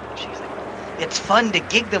 She's like, "It's fun to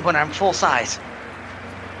gig them when I'm full size."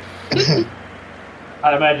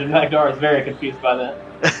 I'd imagine Magdar is very confused by that.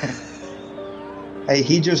 Hey,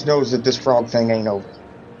 he just knows that this frog thing ain't over.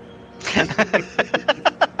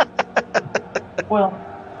 Well,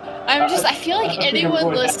 I feel like I think I'm anyone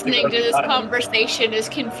going to listening to this because I- conversation is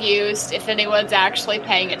confused if anyone's actually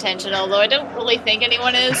paying attention, although I don't really think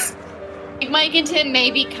anyone is. Like Mike and Tim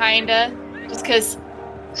maybe kinda, just because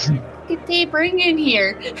what did they bring in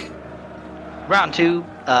here? Round 2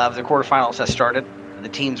 of the quarterfinals has started. The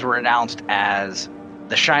teams were announced as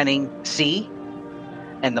the Shining Sea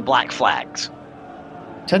and the Black Flags.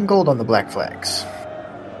 10 gold on the black flags.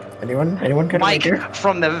 Anyone kind of Mike, here?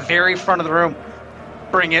 from the very front of the room,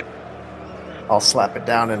 bring it. I'll slap it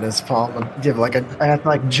down in his palm and give I have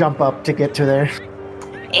to jump up to get to there.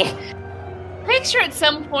 Pretty sure at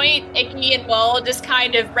some point Icky and Wall just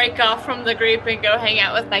kind of break off from the group and go hang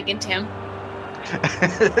out with Mike and Tim.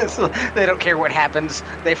 So they don't care what happens.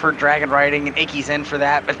 They've heard dragon riding and Icky's in for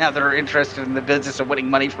that, but now they're interested in the business of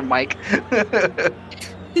winning money from Mike.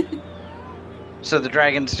 So the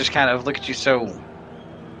dragons just kind of look at you. So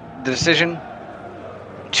the decision,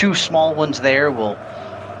 2 small ones there will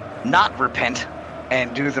not repent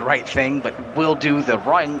and do the right thing, but will do the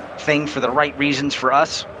right thing for the right reasons for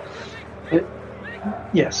us.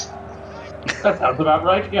 Yes. That sounds about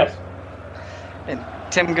right, yes. And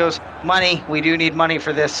Tim goes, money, we do need money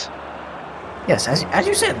for this. Yes, as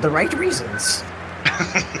you said, the right reasons.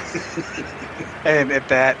 And at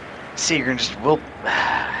that, Sigrun just, well,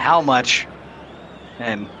 how much?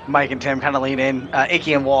 And Mike and Tim kind of lean in.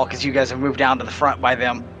 Icky and Wall, because you guys have moved down to the front by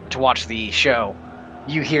them to watch the show.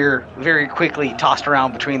 You hear very quickly tossed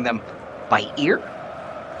around between them, by ear?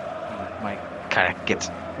 And Mike kind of gets...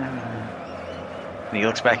 and he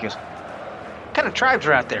looks back and goes, what kind of tribes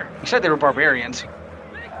are out there? You said they were barbarians.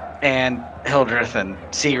 And Hildreth and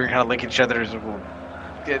Sigrun kind of look at each other as well.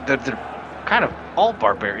 They're kind of all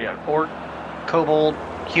barbarian. Orc, kobold,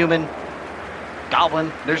 human,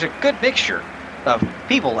 goblin. There's a good mixture of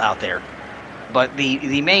people out there. But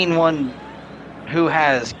the main one who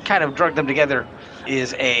has kind of drugged them together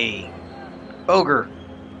is a ogre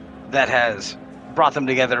that has brought them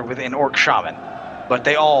together with an orc shaman. But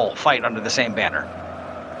they all fight under the same banner.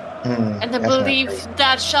 And I believe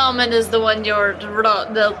that shaman is the one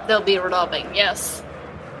they'll be robbing, yes.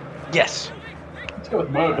 Yes. Let's go with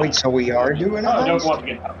Mogo. Wait, so we are doing I a don't heist? want to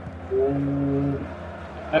get out.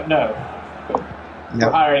 No. We're No.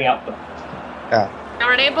 hiring out the... They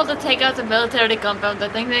were able to take out the military compound. I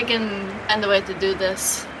think they can find a way to do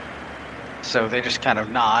this. So they just kind of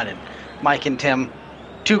nod, and Mike and Tim,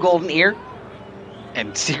 2 golden ear,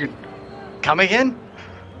 and Sigurd, come again?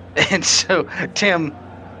 And so Tim,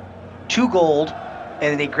 2 gold,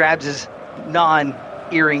 and then he grabs his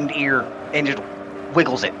non-earringed ear and just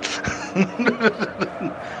wiggles it.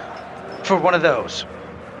 For one of those.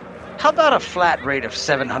 How about a flat rate of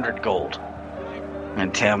 700 gold?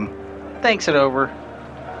 And Tim thanks it over.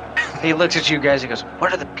 He looks at you guys and goes,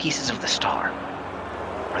 what are the pieces of the star?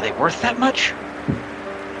 Are they worth that much?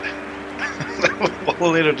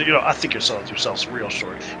 Well, I think you're selling yourselves real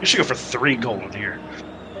short. You should go for 3 golden here.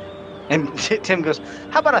 And Tim goes,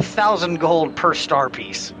 how about 1,000 gold per star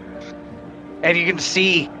piece? And you can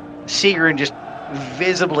see Sigrun just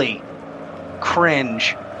visibly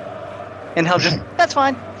cringe. And he'll just, that's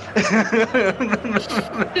fine.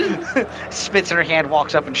 Spits in her hand,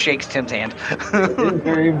 walks up and shakes Tim's hand. It is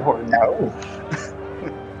very important. No.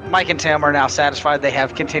 Mike and Tim are now satisfied. They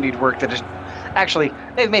have continued work that is actually,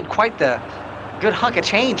 they've made quite the good hunk of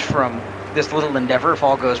change from this little endeavor, if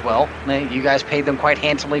all goes well. You guys paid them quite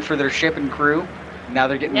handsomely for their ship and crew. Now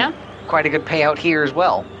they're getting quite a good payout here as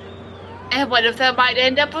well. And what if they might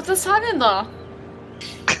end up with a son-in-law?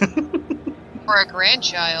 Or a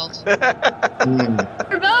grandchild.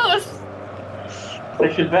 Or both.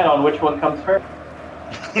 They should bet on which one comes first.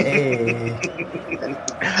 Hey.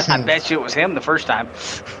 I bet you it was him the first time.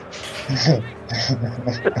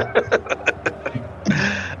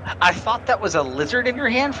 I thought that was a lizard in your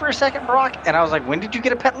hand for a second, Brock, and I was like, when did you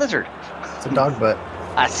get a pet lizard? It's a dog butt.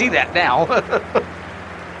 I see that now.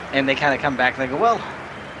 And they kind of come back and they go, well,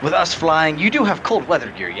 with us flying, you do have cold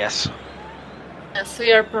weather gear, yes? Yes,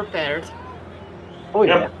 we are prepared. Oh,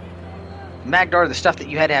 yeah. Magdar, the stuff that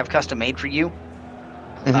you had to have custom made for you,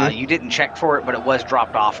 you didn't check for it, but it was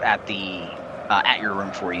dropped off at the at your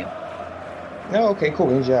room for you. No, okay,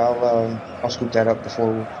 cool. Yeah, I'll scoop that up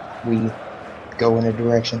before we go in a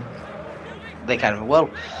direction. They kind of, well,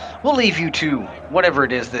 we'll leave you to whatever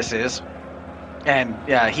it is this is. And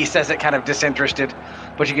he says it kind of disinterested,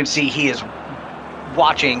 but you can see he is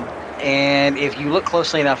watching. And if you look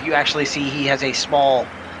closely enough, you actually see he has a small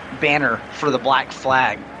banner for the Black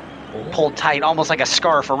Flag pulled tight, almost like a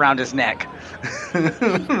scarf around his neck.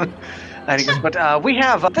 And he goes, but we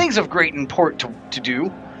have things of great import to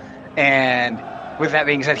do. And with that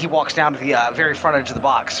being said, he walks down to the very front edge of the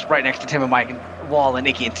box, right next to Tim and Mike and Wall and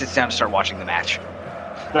Icky, and sits down to start watching the match.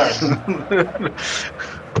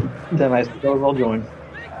 Then I suppose I'll join.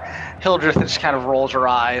 Hildreth just kind of rolls her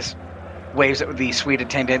eyes, waves at the suite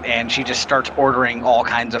attendant, and she just starts ordering all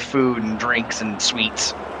kinds of food and drinks and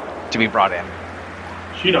sweets to be brought in.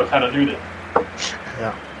 She knows how to do this.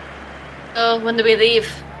 Yeah. Oh, when do we leave?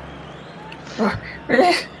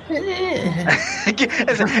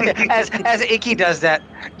 as Icky does that,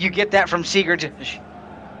 you get that from Sigurd.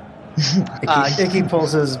 Icky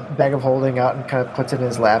pulls his bag of holding out and kind of puts it in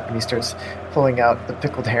his lap, and he starts pulling out the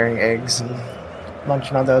pickled herring eggs and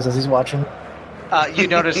munching on those as he's watching. You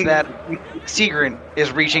notice that Sigurd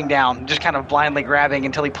is reaching down, just kind of blindly grabbing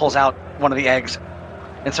until he pulls out one of the eggs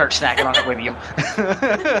and starts snacking on it with you.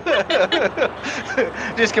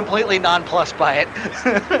 Just completely nonplussed by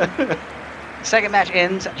it. Second match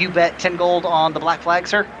ends. You bet 10 gold on the black flag,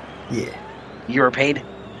 sir? Yeah. You are paid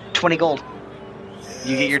 20 gold.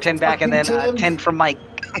 You get your 10 back, and then 10 from Mike.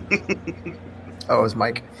 Oh, it was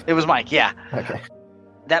Mike? It was Mike, yeah. Okay.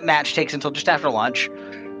 That match takes until just after lunch.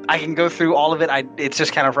 I can go through all of it. It's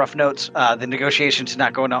just kind of rough notes. The negotiations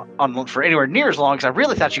not going on for anywhere near as long, because I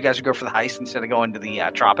really thought you guys would go for the heist instead of going to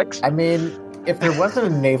the tropics. I mean, if there wasn't a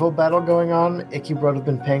naval battle going on, Icky would have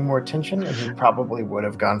been paying more attention, and he probably would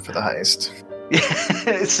have gone for the heist.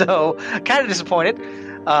 So, kind of disappointed. You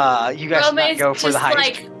guys did not go for the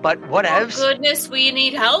heist. But whatevs. Oh goodness, we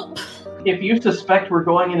need help. If you suspect we're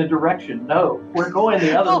going in a direction, no, we're going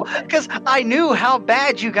the other way. Because I knew how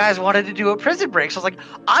bad you guys wanted to do a prison break. So I was like,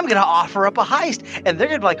 I'm going to offer up a heist. And they're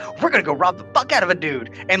going to be like, we're going to go rob the fuck out of a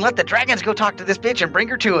dude and let the dragons go talk to this bitch and bring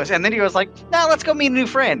her to us. And then he was like, no, let's go meet a new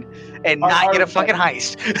friend and not get a fucking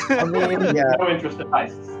heist. I mean, yeah. No interest in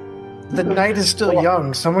heists. The night is still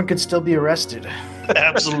young. Someone could still be arrested.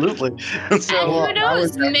 Absolutely. So, who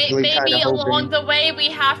knows? Maybe along the way we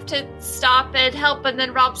have to stop and help and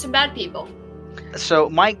then rob some bad people. So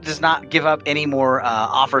Mike does not give up any more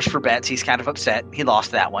offers for bets. He's kind of upset. He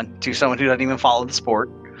lost that one to someone who doesn't even follow the sport.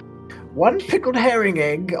 One pickled herring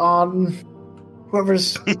egg on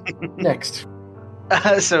whoever's next.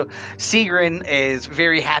 So Sigrid is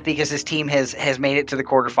very happy because his team has made it to the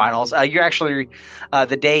quarterfinals. You're actually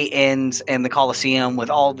the day ends in the Coliseum with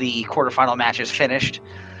all the quarterfinal matches finished.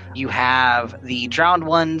 You have the Drowned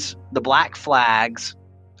Ones, the Black Flags,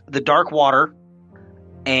 the Dark Water,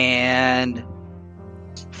 and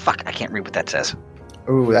fuck, I can't read what that says.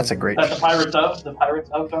 Ooh, that's a great. The Pirates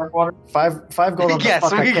of Dark Water. Five gold on the yes,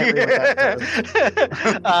 fuck. I can't read what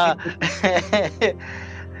that says.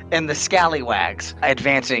 And the Scallywags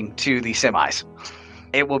advancing to the semis.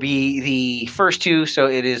 It will be the first two, so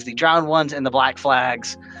it is the Drowned Ones and the Black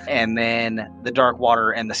Flags, and then the Dark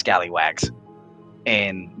Water and the Scallywags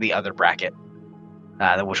in the other bracket,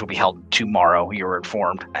 which will be held tomorrow, you were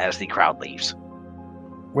informed, as the crowd leaves.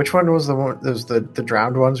 Which one was the one? Those the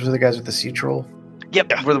Drowned Ones were the guys with the sea troll?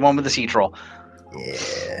 Yep, we're the one with the sea troll.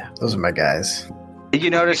 Yeah, those are my guys. You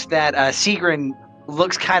notice that Sigrid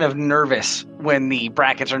looks kind of nervous when the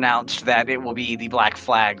brackets are announced that it will be the Black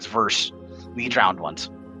Flags versus the Drowned Ones.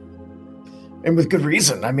 And with good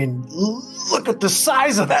reason. I mean, look at the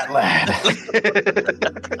size of that lad.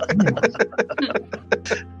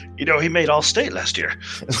 You know, he made All-State last year.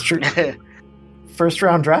 It's true. First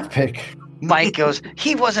round draft pick. Mike goes,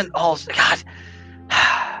 he wasn't all... God.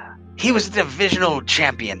 He was the divisional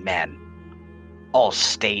champion, man.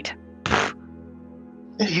 All-State.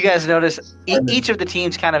 You guys notice each of the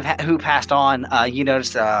teams kind of who passed on, you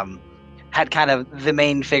noticed had kind of the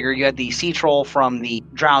main figure. You had the Sea Troll from the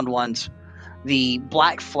Drowned Ones. The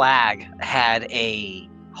Black Flag had a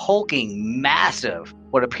hulking, massive,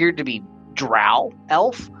 what appeared to be drow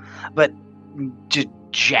elf, but just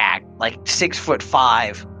jacked, like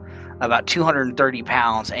 6'5", about 230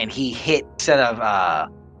 pounds, and he hit, instead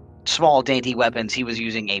of small dainty weapons, he was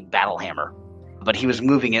using a battle hammer, but he was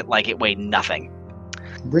moving it like it weighed nothing.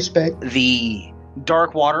 Respect. The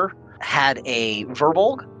Dark Water had a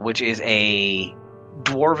Verbolg, which is a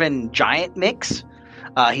dwarven giant mix.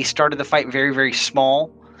 He started the fight very, very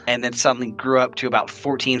small, and then suddenly grew up to about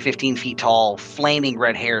 14, 15 feet tall, flaming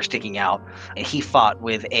red hair sticking out, and he fought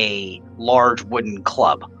with a large wooden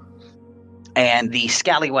club. And the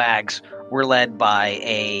Scallywags were led by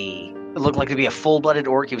it looked like to be a full-blooded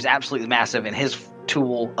orc. He was absolutely massive, and his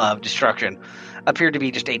tool of destruction appeared to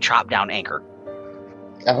be just a chop-down anchor.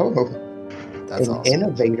 Oh, That's an awesome.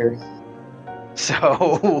 innovator.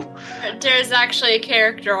 So There's actually a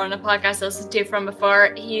character on a podcast I listened to from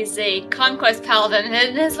before. He's a conquest paladin,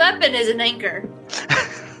 and his weapon is an anchor.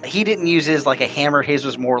 He didn't use his like a hammer. His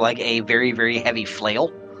was more like a very, very heavy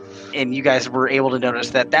flail. And you guys were able to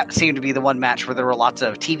notice that seemed to be the one match where there were lots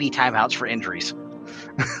of TV timeouts for injuries.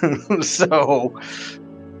 So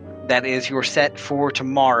that is your set for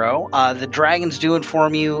tomorrow. The dragons do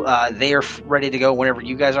inform you they are ready to go whenever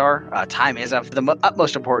you guys are. Time is of the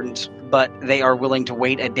utmost importance, but they are willing to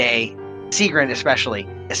wait a day. Sigrid especially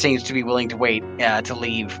seems to be willing to wait to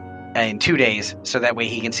leave in 2 days, so that way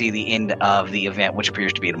he can see the end of the event, which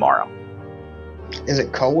appears to be tomorrow. Is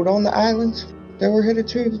it cold on the islands that we're headed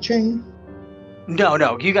to, the chain?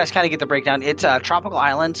 No. You guys kind of get the breakdown. It's tropical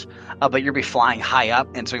islands, but you'll be flying high up,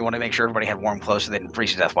 and so you want to make sure everybody had warm clothes so they didn't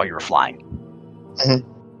freeze to death while you were flying. Mm-hmm.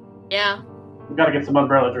 Yeah. We gotta get some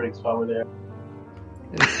umbrella drinks while we're there.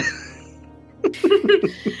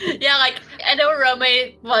 Yeah, like, I know Rome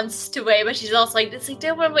wants to wait, but she's also like,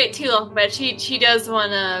 don't want to wait too long, but she does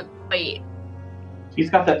want to wait. He's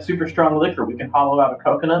got that super strong liquor. We can hollow out a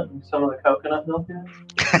coconut and some of the coconut milk in it.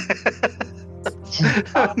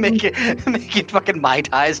 make it fucking Mai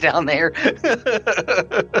Tais down there.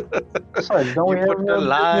 Sorry, don't we You put the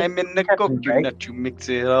lime in the coconut, you mix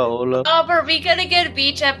it all up. Oh, are we gonna get a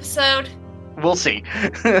beach episode? We'll see.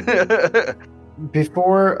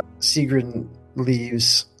 Before Sigrid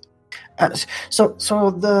leaves, so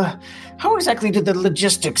how exactly did the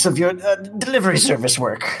logistics of your delivery service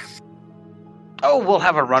work? Oh, we'll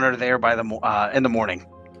have a runner there by in the morning.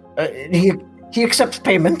 He accepts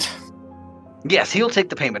payment. Yes, he'll take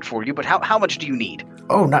the payment for you, but how much do you need?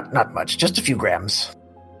 Oh, not much, just a few grams.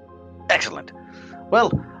 Excellent.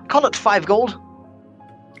 Well, call it 5 gold.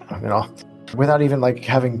 Without even like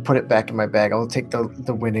having put it back in my bag, I'll take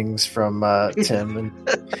the winnings from Tim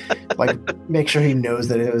and like make sure he knows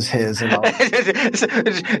that it was his. And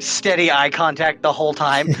I'll... Steady eye contact the whole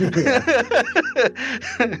time.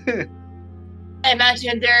 I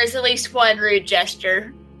imagine there's at least one rude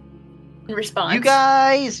gesture in response. You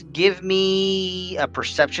guys give me a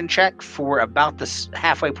perception check for about the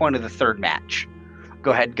halfway point of the third match.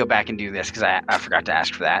 Go ahead, go back and do this because I forgot to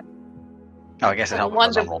ask for that. Oh, I guess it helped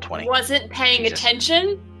on roll 20. Wasn't paying Jesus.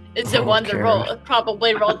 attention is the one that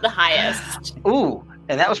probably rolled the highest. Ooh,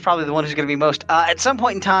 and that was probably the one who's going to be most. At some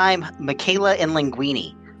point in time, Michaela and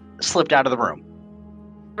Linguini slipped out of the room.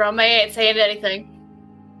 Rome ain't saying anything.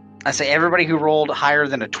 I say everybody who rolled higher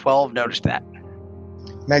than a 12 noticed that.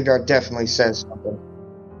 Magdar definitely says something.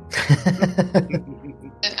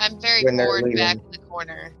 I'm very When they're bored leaving. back in the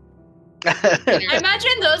corner. I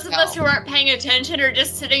imagine those of us who aren't paying attention are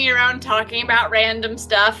just sitting around talking about random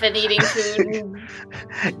stuff and eating food.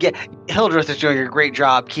 Yeah, Hildreth is doing a great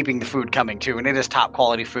job keeping the food coming too, and it is top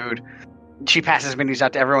quality food. She passes menus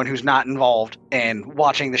out to everyone who's not involved and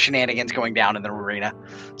watching the shenanigans going down in the arena.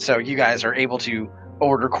 So you guys are able to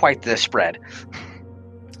order quite the spread.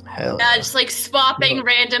 Hell Yeah, just like swapping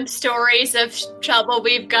random stories of trouble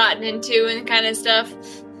we've gotten into and kind of stuff.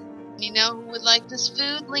 You know who would like this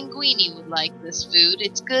food? Linguini would like this food.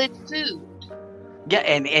 It's good food. Yeah,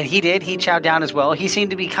 and he did. He chowed down as well. He seemed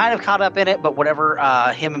to be kind of caught up in it, but whatever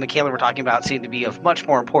him and Michaela were talking about seemed to be of much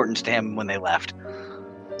more importance to him when they left.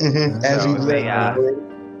 Mm-hmm. As he So they,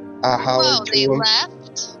 hollered to they him.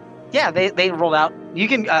 left? Yeah, they rolled out. You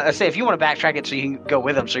can say if you want to backtrack it so you can go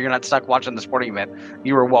with them so you're not stuck watching the sporting event,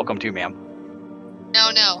 you are welcome to, ma'am.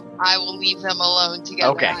 No. I will leave them alone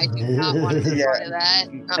together. Okay. I do not want to be part of that.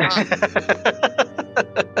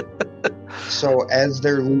 So as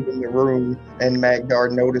they're leaving the room and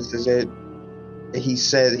Magdar notices it,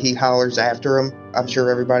 he hollers after him. I'm sure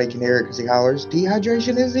everybody can hear it because he hollers,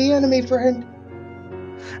 "Dehydration is the enemy, friend."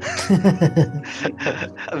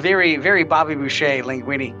 Very, very Bobby Boucher,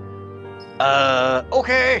 Linguini.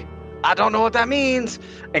 Okay. I don't know what that means.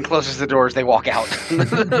 And closes the door as they walk out.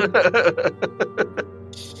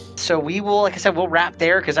 So we will, like I said, we'll wrap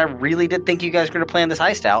there because I really did think you guys were going to plan this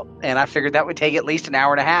heist out. And I figured that would take at least an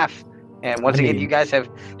hour and a half. And once again, you guys have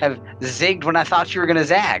zigged when I thought you were going to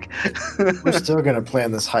zag. We're still going to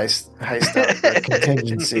plan this heist out for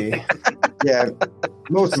contingency. Yeah,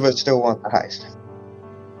 most of us still want the heist.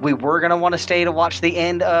 We were going to want to stay to watch the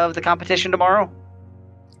end of the competition tomorrow.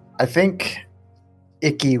 I think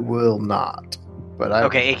Icky will not. But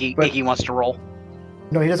Okay, Icky wants to roll.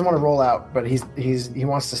 No, he doesn't want to roll out, but he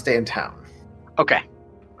wants to stay in town. Okay.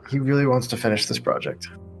 He really wants to finish this project.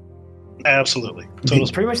 Absolutely.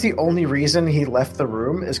 Pretty much the only reason he left the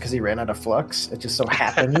room is because he ran out of flux. It just so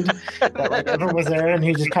happened that like everyone was there, and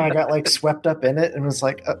he just kind of got like swept up in it, and was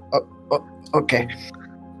like, okay.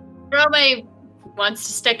 Rome wants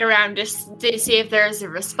to stick around just to see if there's a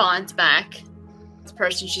response back. This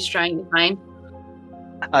person she's trying to find.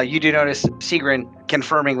 You do notice Sigrid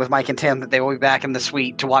confirming with Mike and Tim that they will be back in the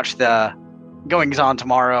suite to watch the goings on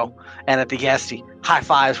tomorrow. And at the guest, he high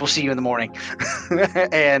fives, we'll see you in the morning.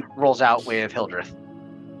 And rolls out with Hildreth.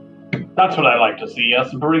 That's what I like to see,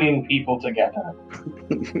 us bringing people together.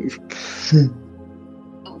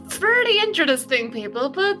 Pretty interesting people,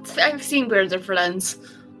 but I've seen weirder friends.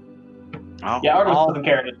 Oh, Yeah, Artemis doesn't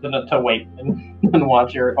care to wait and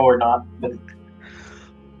watch her, or not.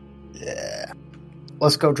 Yeah.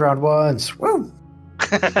 Let's go drown once. Woo!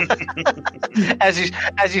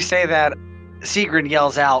 As you say that, Sigrid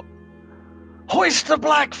yells out, "Hoist the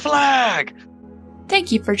black flag!"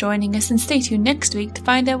 Thank you for joining us, and stay tuned next week to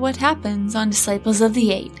find out what happens on Disciples of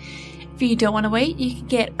the Eight. If you don't want to wait, you can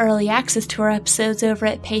get early access to our episodes over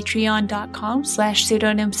at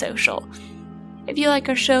patreon.com/pseudonymsocial. If you like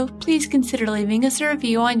our show, please consider leaving us a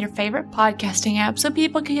review on your favorite podcasting app so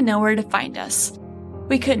people can know where to find us.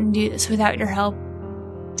 We couldn't do this without your help.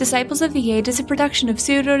 Disciples of the Eight is a production of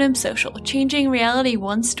Pseudonym Social, changing reality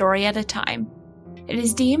one story at a time. It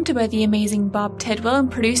is DM'd by the amazing Bob Tidwell and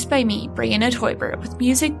produced by me, Brianna Toiber, with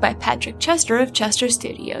music by Patrick Chester of Chester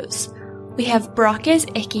Studios. We have Brock as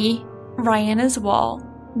Icky, Ryan as Wall,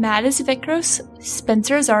 Matt as Vikros,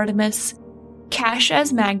 Spencer as Artemis, Cash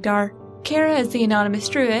as Magdar, Kara as the Anonymous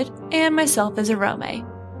Druid, and myself as Arome.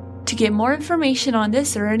 To get more information on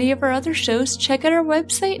this or any of our other shows, check out our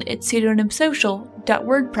website at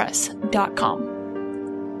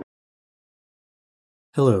pseudonymsocial.wordpress.com.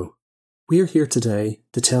 Hello. We're here today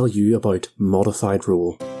to tell you about Modified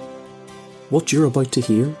Role. What you're about to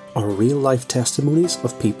hear are real-life testimonies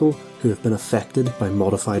of people who have been affected by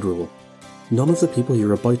Modified Role. None of the people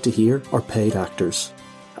you're about to hear are paid actors.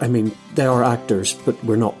 I mean, they are actors, but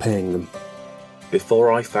we're not paying them.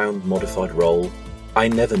 Before I found Modified Role, I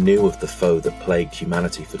never knew of the foe that plagued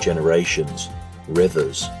humanity for generations,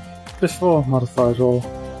 Rivers. Before Modified Role,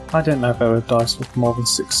 I didn't know there were dice with more than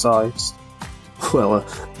 6 sides. Well,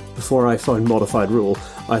 before I found Modified Role,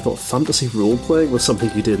 I thought fantasy role-playing was something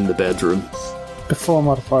you did in the bedroom. Before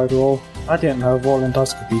Modified Role, I didn't know rolling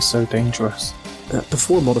dice could be so dangerous.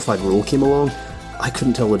 Before Modified Role came along, I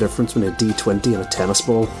couldn't tell the difference between a D20 and a tennis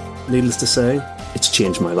ball. Needless to say, it's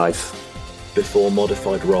changed my life. Before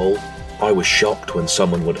Modified Role, I was shocked when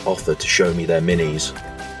someone would offer to show me their minis.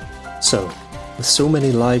 So, with so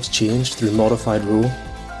many lives changed through Modified Role,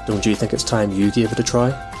 don't you think it's time you gave it a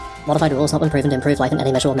try? Modified Role has not been proven to improve life in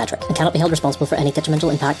any measurable metric, and cannot be held responsible for any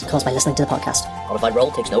detrimental impact caused by listening to the podcast. Modified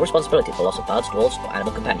Role takes no responsibility for loss of bards, dwarves, or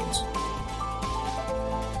animal companions.